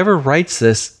 But he never writes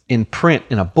this in print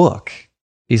in a book.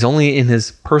 He's only in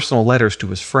his personal letters to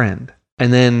his friend.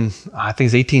 And then, I think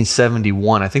it's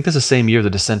 1871. I think this is the same year The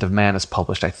Descent of Man is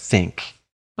published, I think.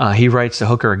 He writes to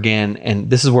Hooker again, and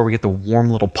this is where we get the warm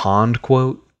little pond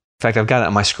quote. In fact, I've got it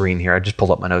on my screen here. I just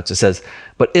pulled up my notes. It says,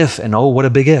 "But if, and oh, what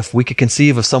a big if, we could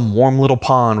conceive of some warm little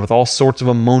pond with all sorts of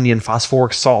ammonia and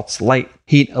phosphoric salts, light,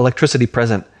 heat, electricity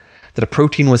present, that a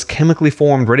protein was chemically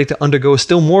formed, ready to undergo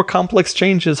still more complex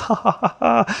changes." Ha ha ha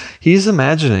ha. He's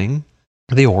imagining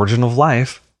the origin of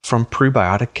life from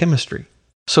prebiotic chemistry.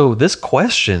 So this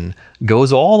question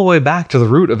goes all the way back to the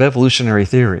root of evolutionary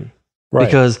theory. Right.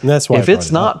 Because that's why if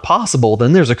it's not possible,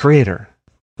 then there's a creator.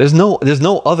 There's no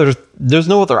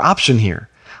other option here.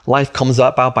 Life comes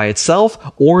out by itself,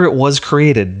 or it was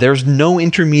created. There's no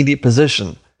intermediate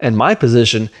position. And my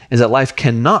position is that life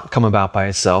cannot come about by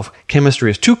itself.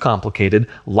 Chemistry is too complicated.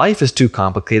 Life is too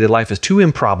complicated. Life is too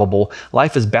improbable.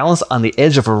 Life is balanced on the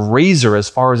edge of a razor as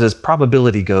far as its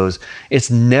probability goes. It's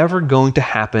never going to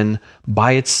happen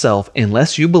by itself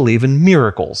unless you believe in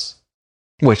miracles,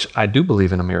 which I do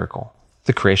believe in a miracle.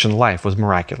 The creation of life was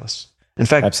miraculous. In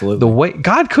fact, absolutely, the way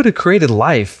God could have created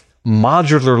life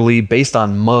modularly based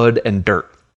on mud and dirt.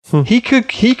 He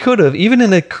could have, even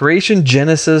in a creation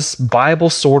Genesis Bible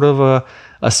sort of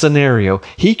a scenario,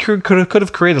 he could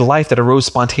have created life that arose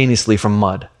spontaneously from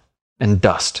mud and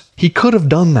dust. He could have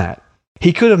done that.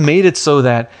 He could have made it so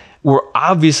that we're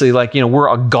obviously we're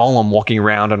a golem walking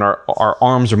around and our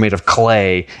arms are made of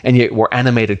clay, and yet we're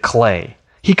animated clay.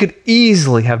 He could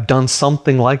easily have done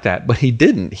something like that, but he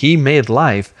didn't. He made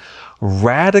life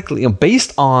radically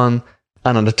based on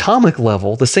an atomic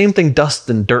level, the same thing dust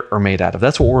and dirt are made out of.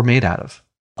 That's what we're made out of.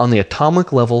 On the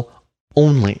atomic level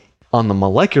only. On the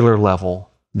molecular level,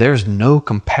 there's no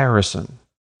comparison.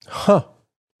 Huh.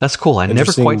 That's cool. I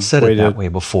never quite said it that way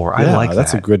before. Yeah, I like that.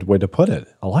 That's a good way to put it.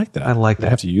 I like that. I like that. I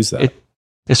have to use that.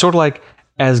 It's sort of like,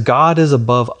 as God is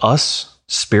above us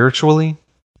spiritually,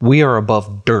 we are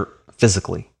above dirt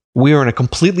physically. We are in a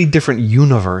completely different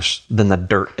universe than the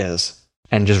dirt is.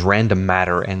 And just random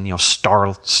matter and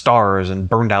stars and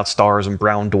burned out stars and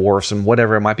brown dwarfs and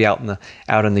whatever it might be out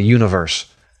in the universe.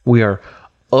 We are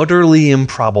utterly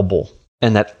improbable,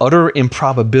 and that utter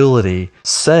improbability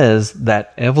says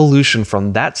that evolution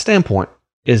from that standpoint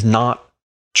is not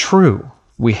true.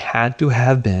 We had to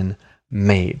have been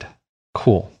made.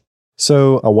 Cool.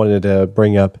 So I wanted to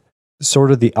bring up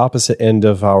sort of the opposite end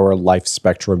of our life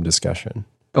spectrum discussion.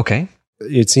 Okay.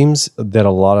 It seems that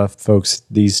a lot of folks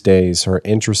these days are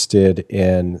interested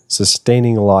in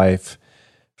sustaining life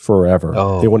forever.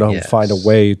 They want to find a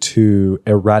way to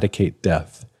eradicate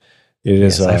death. It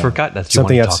is. I forgot that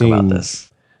something you I've talk seen. about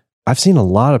this. I've seen a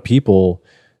lot of people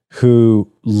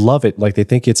who love it. Like they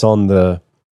think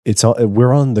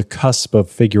we're on the cusp of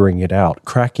figuring it out,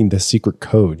 cracking the secret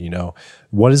code.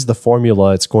 What is the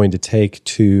formula it's going to take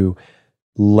to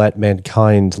let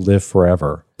mankind live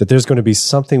forever? That there's going to be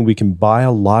something we can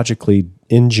biologically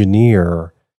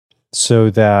engineer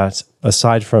so that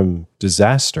aside from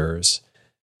disasters,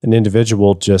 an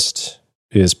individual just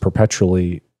is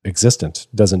perpetually existent,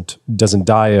 doesn't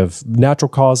die of natural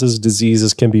causes,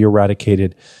 diseases can be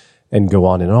eradicated, and go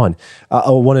on and on. I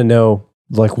want to know,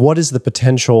 what is the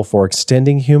potential for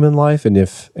extending human life,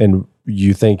 and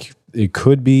you think it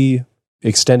could be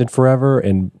extended forever,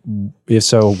 and if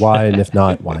so, why? And if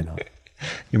not, why not?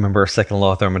 You remember our second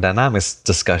law of thermodynamics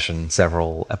discussion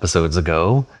several episodes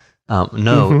ago?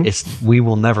 We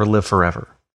will never live forever.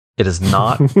 It is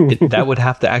not. That would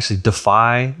have to actually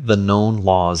defy the known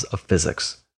laws of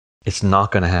physics. It's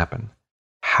not going to happen.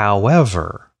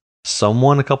 However,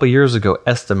 someone a couple years ago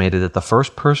estimated that the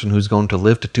first person who's going to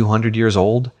live to 200 years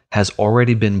old has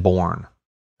already been born.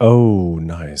 Oh,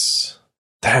 nice.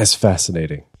 That is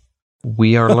fascinating.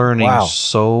 We are learning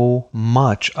so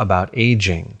much about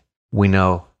aging. We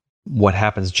know what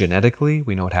happens genetically.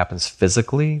 We know what happens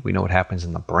physically. We know what happens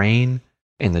in the brain,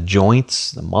 in the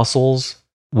joints, the muscles.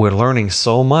 We're learning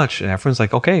so much, and everyone's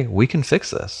like, okay, we can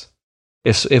fix this.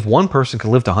 If one person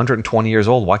can live to 120 years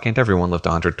old, why can't everyone live to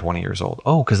 120 years old?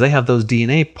 Oh, because they have those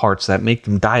DNA parts that make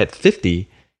them die at 50,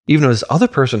 even though this other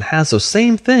person has those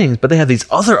same things, but they have these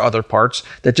other parts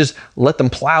that just let them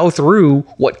plow through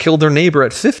what killed their neighbor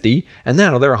at 50, and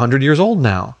now they're 100 years old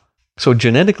now. So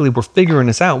genetically, we're figuring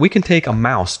this out. We can take a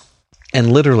mouse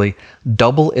and literally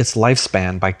double its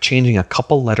lifespan by changing a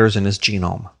couple letters in its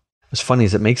genome. What's funny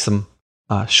is it makes them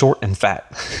short and fat,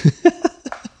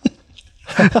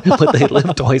 but they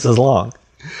live twice as long.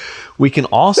 We can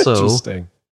also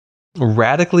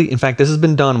radically, in fact, this has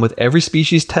been done with every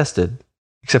species tested,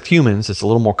 except humans. It's a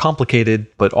little more complicated,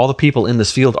 but all the people in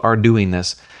this field are doing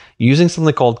this, using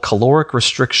something called caloric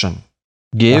restriction.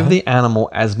 Give the animal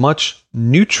as much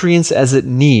nutrients as it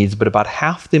needs, but about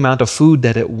half the amount of food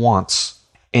that it wants,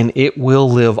 and it will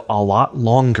live a lot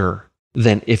longer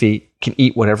than if it can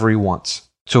eat whatever he wants.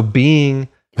 So being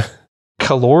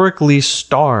calorically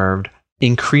starved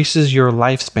increases your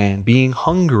lifespan. Being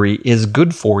hungry is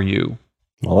good for you.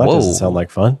 Well, that doesn't sound like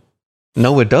fun.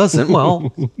 No, it doesn't.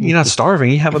 Well, you're not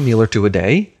starving. You have a meal or two a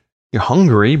day. You're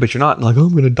hungry, but you're not like, oh,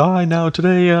 I'm going to die now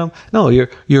today. No,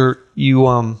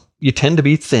 you tend to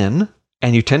be thin,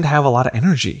 and you tend to have a lot of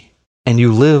energy, and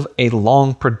you live a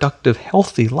long, productive,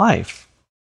 healthy life.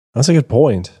 That's a good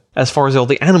point. As far as all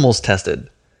the animals tested,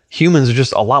 humans are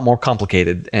just a lot more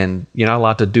complicated, and you're not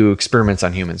allowed to do experiments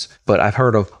on humans. But I've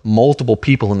heard of multiple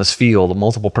people in this field,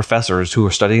 multiple professors who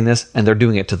are studying this, and they're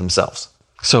doing it to themselves.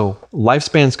 So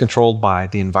lifespan is controlled by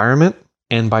the environment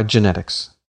and by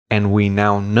genetics. And we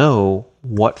now know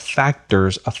what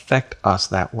factors affect us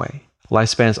that way.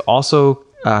 Lifespan is also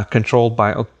controlled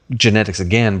by genetics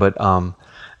again, but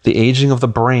the aging of the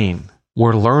brain.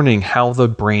 We're learning how the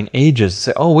brain ages.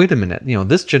 Say, oh, wait a minute,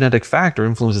 this genetic factor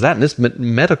influences that, and this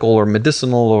medical or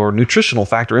medicinal or nutritional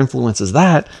factor influences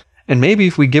that. And maybe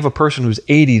if we give a person who's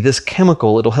 80 this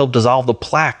chemical, it'll help dissolve the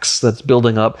plaques that's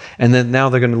building up, and then now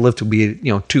they're going to live to be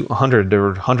 200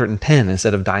 or 110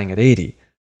 instead of dying at 80.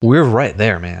 We're right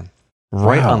there, man.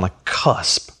 Right on the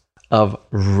cusp of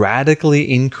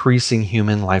radically increasing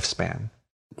human lifespan.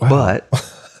 Wow. But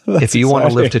if you want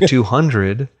to live to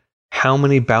 200, how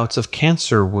many bouts of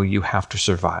cancer will you have to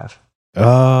survive?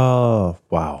 Oh,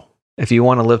 wow. If you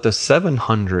want to live to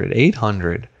 700,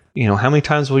 800, how many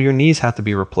times will your knees have to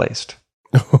be replaced?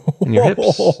 And your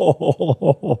hips?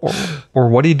 Or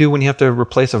what do you do when you have to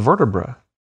replace a vertebra?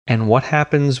 And what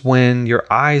happens when your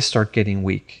eyes start getting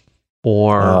weak?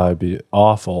 Or it'd be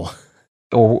awful.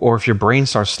 Or if your brain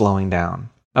starts slowing down.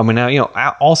 I mean, now,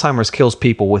 Alzheimer's kills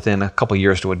people within a couple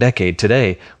years to a decade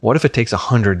today. What if it takes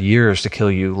 100 years to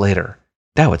kill you later?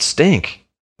 That would stink.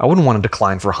 I wouldn't want to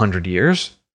decline for 100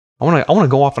 years. I want to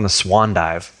go off on a swan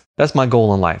dive. That's my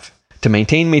goal in life. To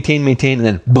maintain, and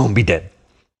then boom, be dead.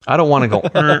 I don't want to go.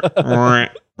 In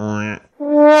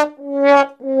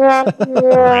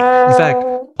fact,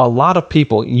 a lot of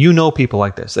people, people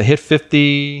like this. They hit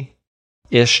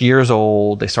 50-ish years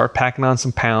old. They start packing on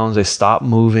some pounds. They stop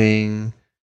moving.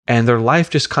 And their life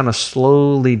just kind of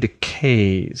slowly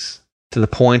decays to the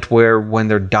point where when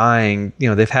they're dying,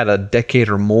 they've had a decade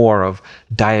or more of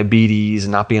diabetes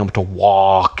and not being able to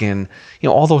walk and,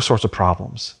 all those sorts of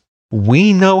problems.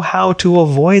 We know how to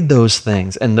avoid those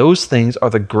things. And those things are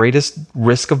the greatest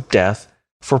risk of death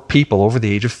for people over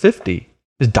the age of 50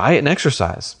 is diet and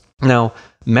exercise. Now,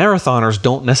 marathoners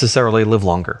don't necessarily live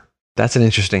longer. That's an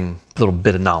interesting little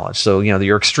bit of knowledge. So,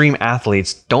 your extreme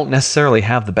athletes don't necessarily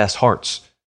have the best hearts.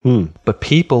 But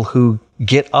people who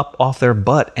get up off their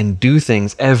butt and do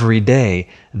things every day,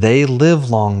 they live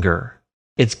longer.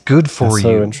 It's good for you.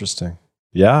 So interesting.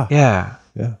 Yeah. Yeah.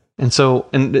 And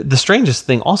the strangest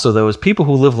thing also, though, is people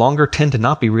who live longer tend to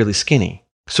not be really skinny.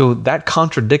 So that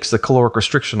contradicts the caloric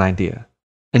restriction idea.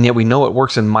 And yet we know it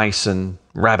works in mice and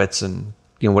rabbits and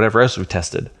whatever else we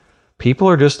tested. People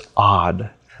are just odd.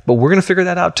 But we're going to figure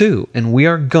that out too. And we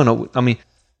are going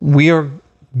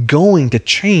to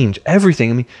change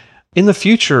everything. In the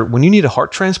future, when you need a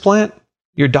heart transplant,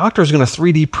 your doctor is going to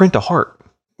 3D print a heart.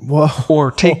 Whoa.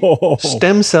 Or take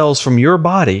stem cells from your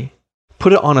body,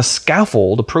 put it on a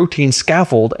scaffold, a protein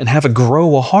scaffold, and have it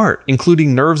grow a heart,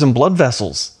 including nerves and blood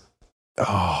vessels.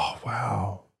 Oh,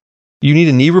 wow. You need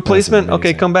a knee replacement?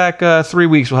 Okay, come back 3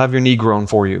 weeks. We'll have your knee grown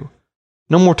for you.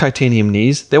 No more titanium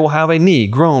knees. They will have a knee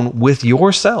grown with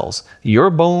your cells, your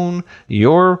bone,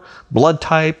 your blood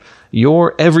type,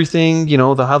 your everything. You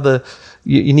got a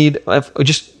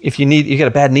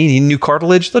bad knee, you need new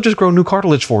cartilage. They'll just grow new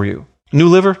cartilage for you. New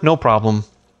liver, no problem.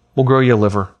 We'll grow you a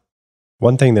liver.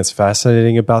 One thing that's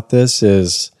fascinating about this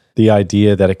is the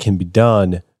idea that it can be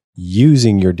done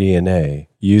using your DNA,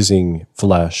 using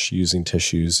flesh, using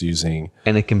tissues, using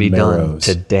and it can be marrows.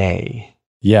 done today.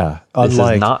 Yeah. This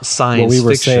Unlike is not science what we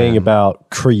were fiction. saying about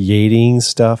creating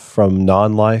stuff from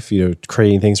non-life,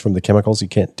 creating things from the chemicals, you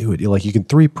can't do it. You can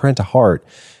 3D print a heart.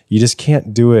 You just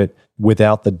can't do it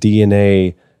without the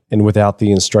DNA and without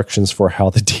the instructions for how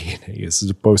the DNA is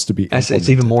supposed to be implemented. It's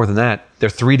even more than that. They're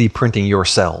 3D printing your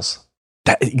cells.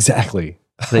 Exactly.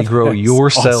 They grow That's your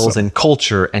cells awesome. in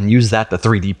culture and use that to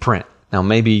 3D print. Now,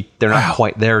 maybe they're not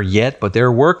quite there yet, but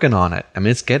they're working on it. I mean,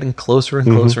 it's getting closer and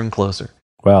closer and closer.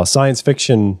 Wow, science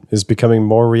fiction is becoming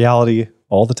more reality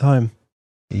all the time.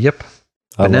 Yep.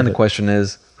 I And then love the it. question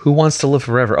is, who wants to live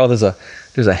forever? Oh, there's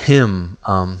a hymn.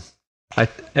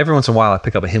 Every once in a while, I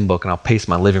pick up a hymn book and I'll pace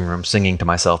my living room singing to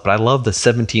myself. But I love the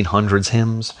 1700s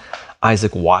hymns,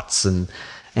 Isaac Watts and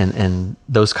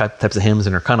those types of hymns,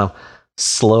 and are kind of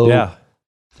slow Yeah.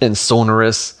 and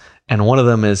sonorous. And one of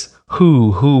them is,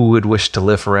 who would wish to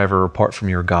live forever apart from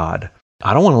your God?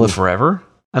 I don't want to live forever.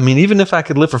 I mean, even if I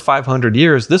could live for 500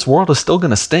 years, this world is still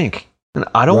going to stink. And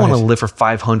I don't want to Right. live for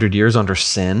 500 years under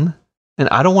sin. And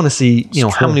I don't want to see, how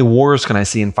true. many wars can I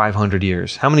see in 500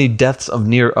 years? How many deaths of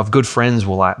good friends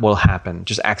will happen?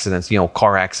 Just accidents,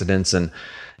 car accidents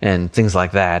and things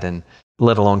like that, and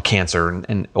let alone cancer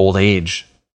and old age.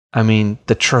 I mean,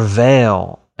 the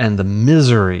travail and the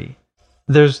misery.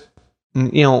 There's,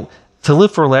 to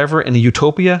live forever in a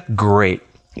utopia, great.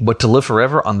 But to live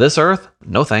forever on this earth,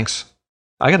 no thanks.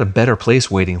 I got a better place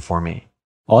waiting for me.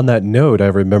 On that note, I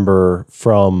remember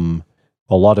from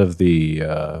a lot of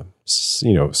the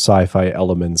sci-fi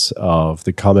elements of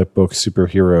the comic book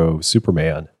superhero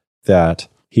Superman that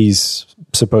he's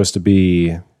supposed to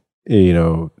be,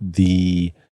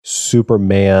 the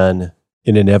Superman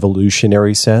in an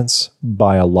evolutionary sense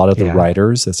by a lot of the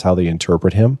writers. That's how they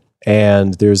interpret him.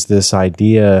 And there's this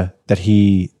idea that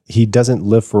he doesn't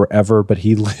live forever, but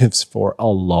he lives for a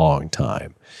long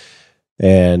time.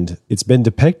 And it's been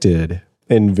depicted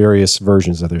in various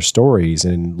versions of their stories.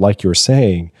 And like you're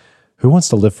saying, who wants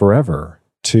to live forever,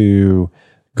 to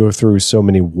go through so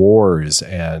many wars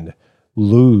and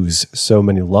lose so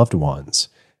many loved ones?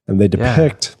 And they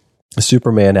depict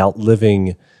Superman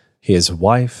outliving his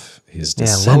wife, his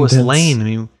descendants. Lois Lane. I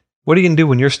mean, what are you going to do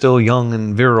when you're still young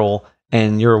and virile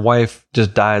and your wife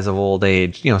just dies of old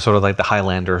age? Sort of like the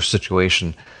Highlander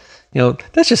situation.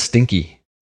 That's just stinky.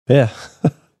 Yeah.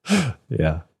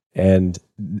 Yeah. And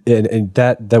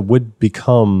that would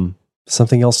become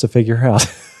something else to figure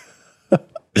out.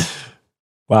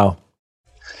 Wow.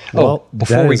 Well,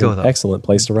 before we go, an though, excellent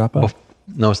place to wrap up.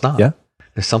 No, it's not. Yeah?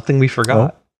 There's something we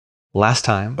forgot last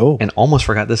time and almost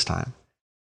forgot this time.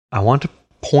 I want to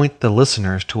point the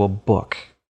listeners to a book.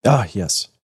 Ah, yes.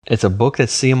 It's a book that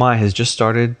CMI has just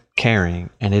started carrying,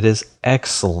 and it is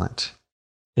excellent.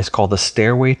 It's called The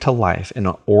Stairway to Life, an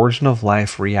Origin of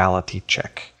Life reality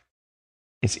check.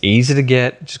 It's easy to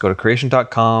get. Just go to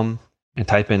creation.com and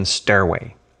type in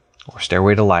Stairway or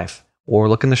Stairway to Life, or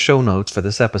look in the show notes for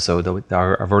this episode.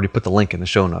 I've already put the link in the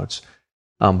show notes.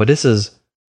 But this is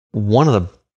one of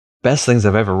the best things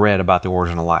I've ever read about the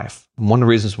origin of life. And one of the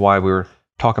reasons why we were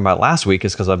talking about it last week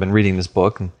is because I've been reading this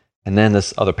book, and then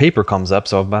this other paper comes up.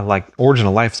 So origin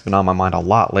of life has been on my mind a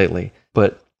lot lately.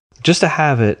 But just to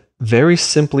have it very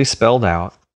simply spelled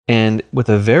out and with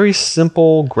a very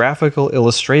simple graphical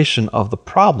illustration of the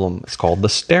problem, it's called The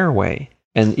Stairway.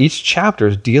 And each chapter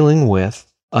is dealing with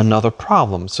another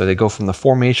problem. So they go from the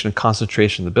formation and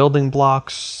concentration of the building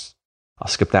blocks. I'll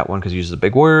skip that one because it uses a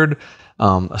big word.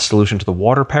 A solution to the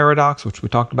water paradox, which we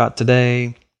talked about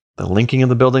today. The linking of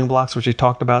the building blocks, which we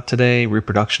talked about today.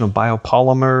 Reproduction of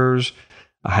biopolymers.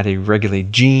 How to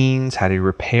regulate genes. How to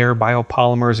repair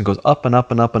biopolymers. And goes up and up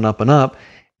and up and up and up.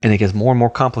 And it gets more and more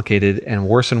complicated and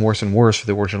worse and worse and worse for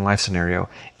the origin of life scenario.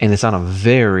 And it's on a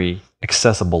very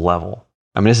accessible level.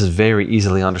 I mean, this is very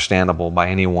easily understandable by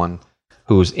anyone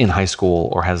who's in high school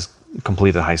or has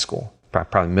completed high school,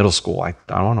 probably middle school. I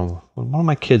don't know. One of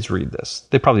my kids read this.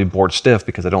 They probably bored stiff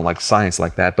because they don't like science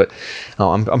like that. But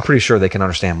I'm pretty sure they can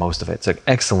understand most of it. It's an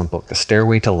excellent book, The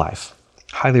Stairway to Life.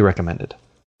 Highly recommended.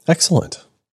 Excellent.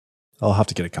 I'll have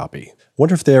to get a copy.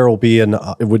 Wonder if there will be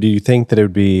would you think that it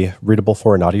would be readable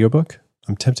for an audiobook?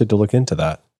 I'm tempted to look into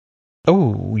that.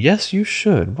 Oh, yes, you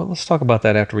should. Well, let's talk about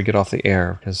that after we get off the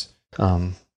air because,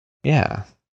 yeah.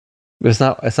 It's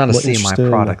not a CMI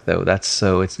product though.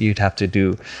 You'd have to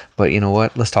do, but you know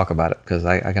what? Let's talk about it because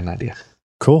I got an idea.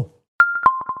 Cool.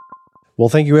 Well,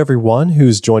 thank you everyone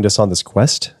who's joined us on this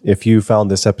quest. If you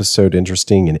found this episode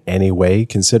interesting in any way,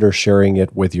 consider sharing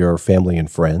it with your family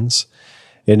and friends.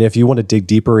 And if you want to dig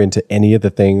deeper into any of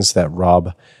the things that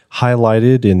Rob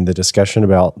highlighted in the discussion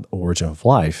about the origin of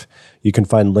life, you can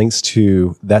find links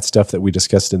to that stuff that we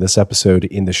discussed in this episode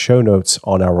in the show notes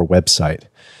on our website.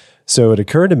 So it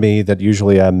occurred to me that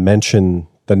usually I mention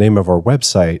the name of our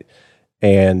website,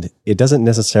 and it doesn't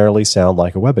necessarily sound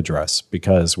like a web address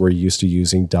because we're used to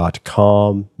using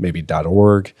 .com, maybe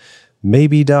 .org,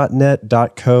 maybe .net,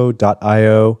 .co,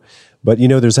 .io. But,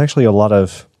 there's actually a lot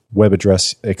of web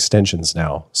address extensions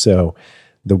now. So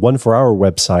the one for our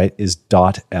website is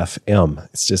 .fm.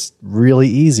 It's just really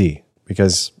easy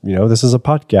because, this is a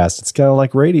podcast. It's kind of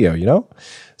like radio,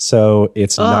 So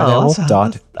it's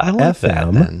nightowl.fm. I like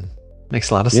that then. Makes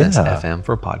a lot of sense. FM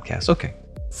for a podcast. Okay.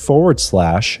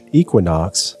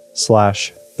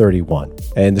 /equinox/31.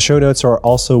 And the show notes are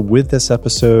also with this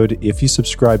episode if you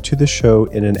subscribe to the show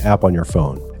in an app on your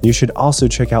phone. You should also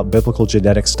check out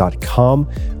biblicalgenetics.com,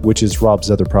 which is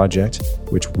Rob's other project,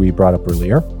 which we brought up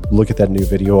earlier. Look at that new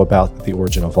video about the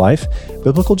origin of life.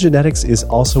 Biblical Genetics is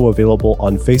also available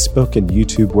on Facebook and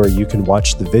YouTube, where you can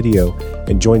watch the video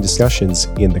and join discussions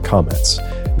in the comments.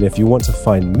 And if you want to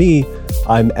find me,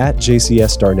 I'm at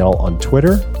JCS Darnell on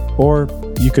Twitter, or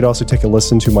you could also take a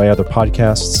listen to my other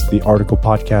podcasts, the Article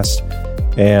Podcast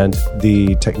and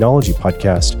the Technology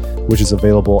Podcast, which is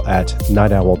available at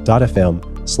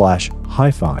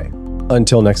nightowl.fm/hi-fi.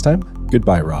 Until next time,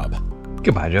 goodbye, Rob.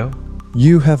 Goodbye, Joe.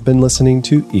 You have been listening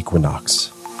to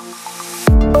Equinox.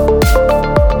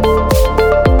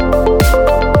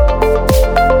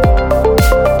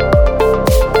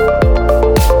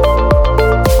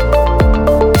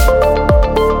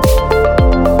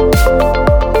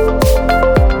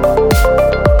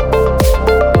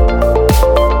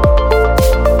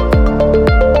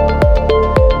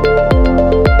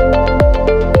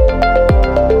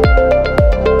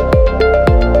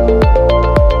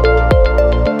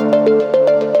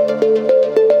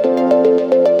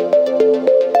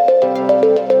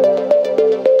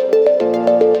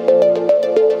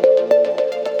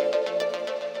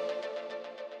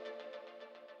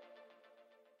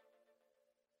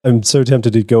 I'm so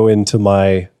tempted to go into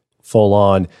my full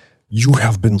on, you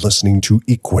have been listening to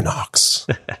Equinox.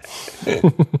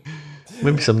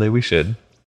 Maybe someday we should.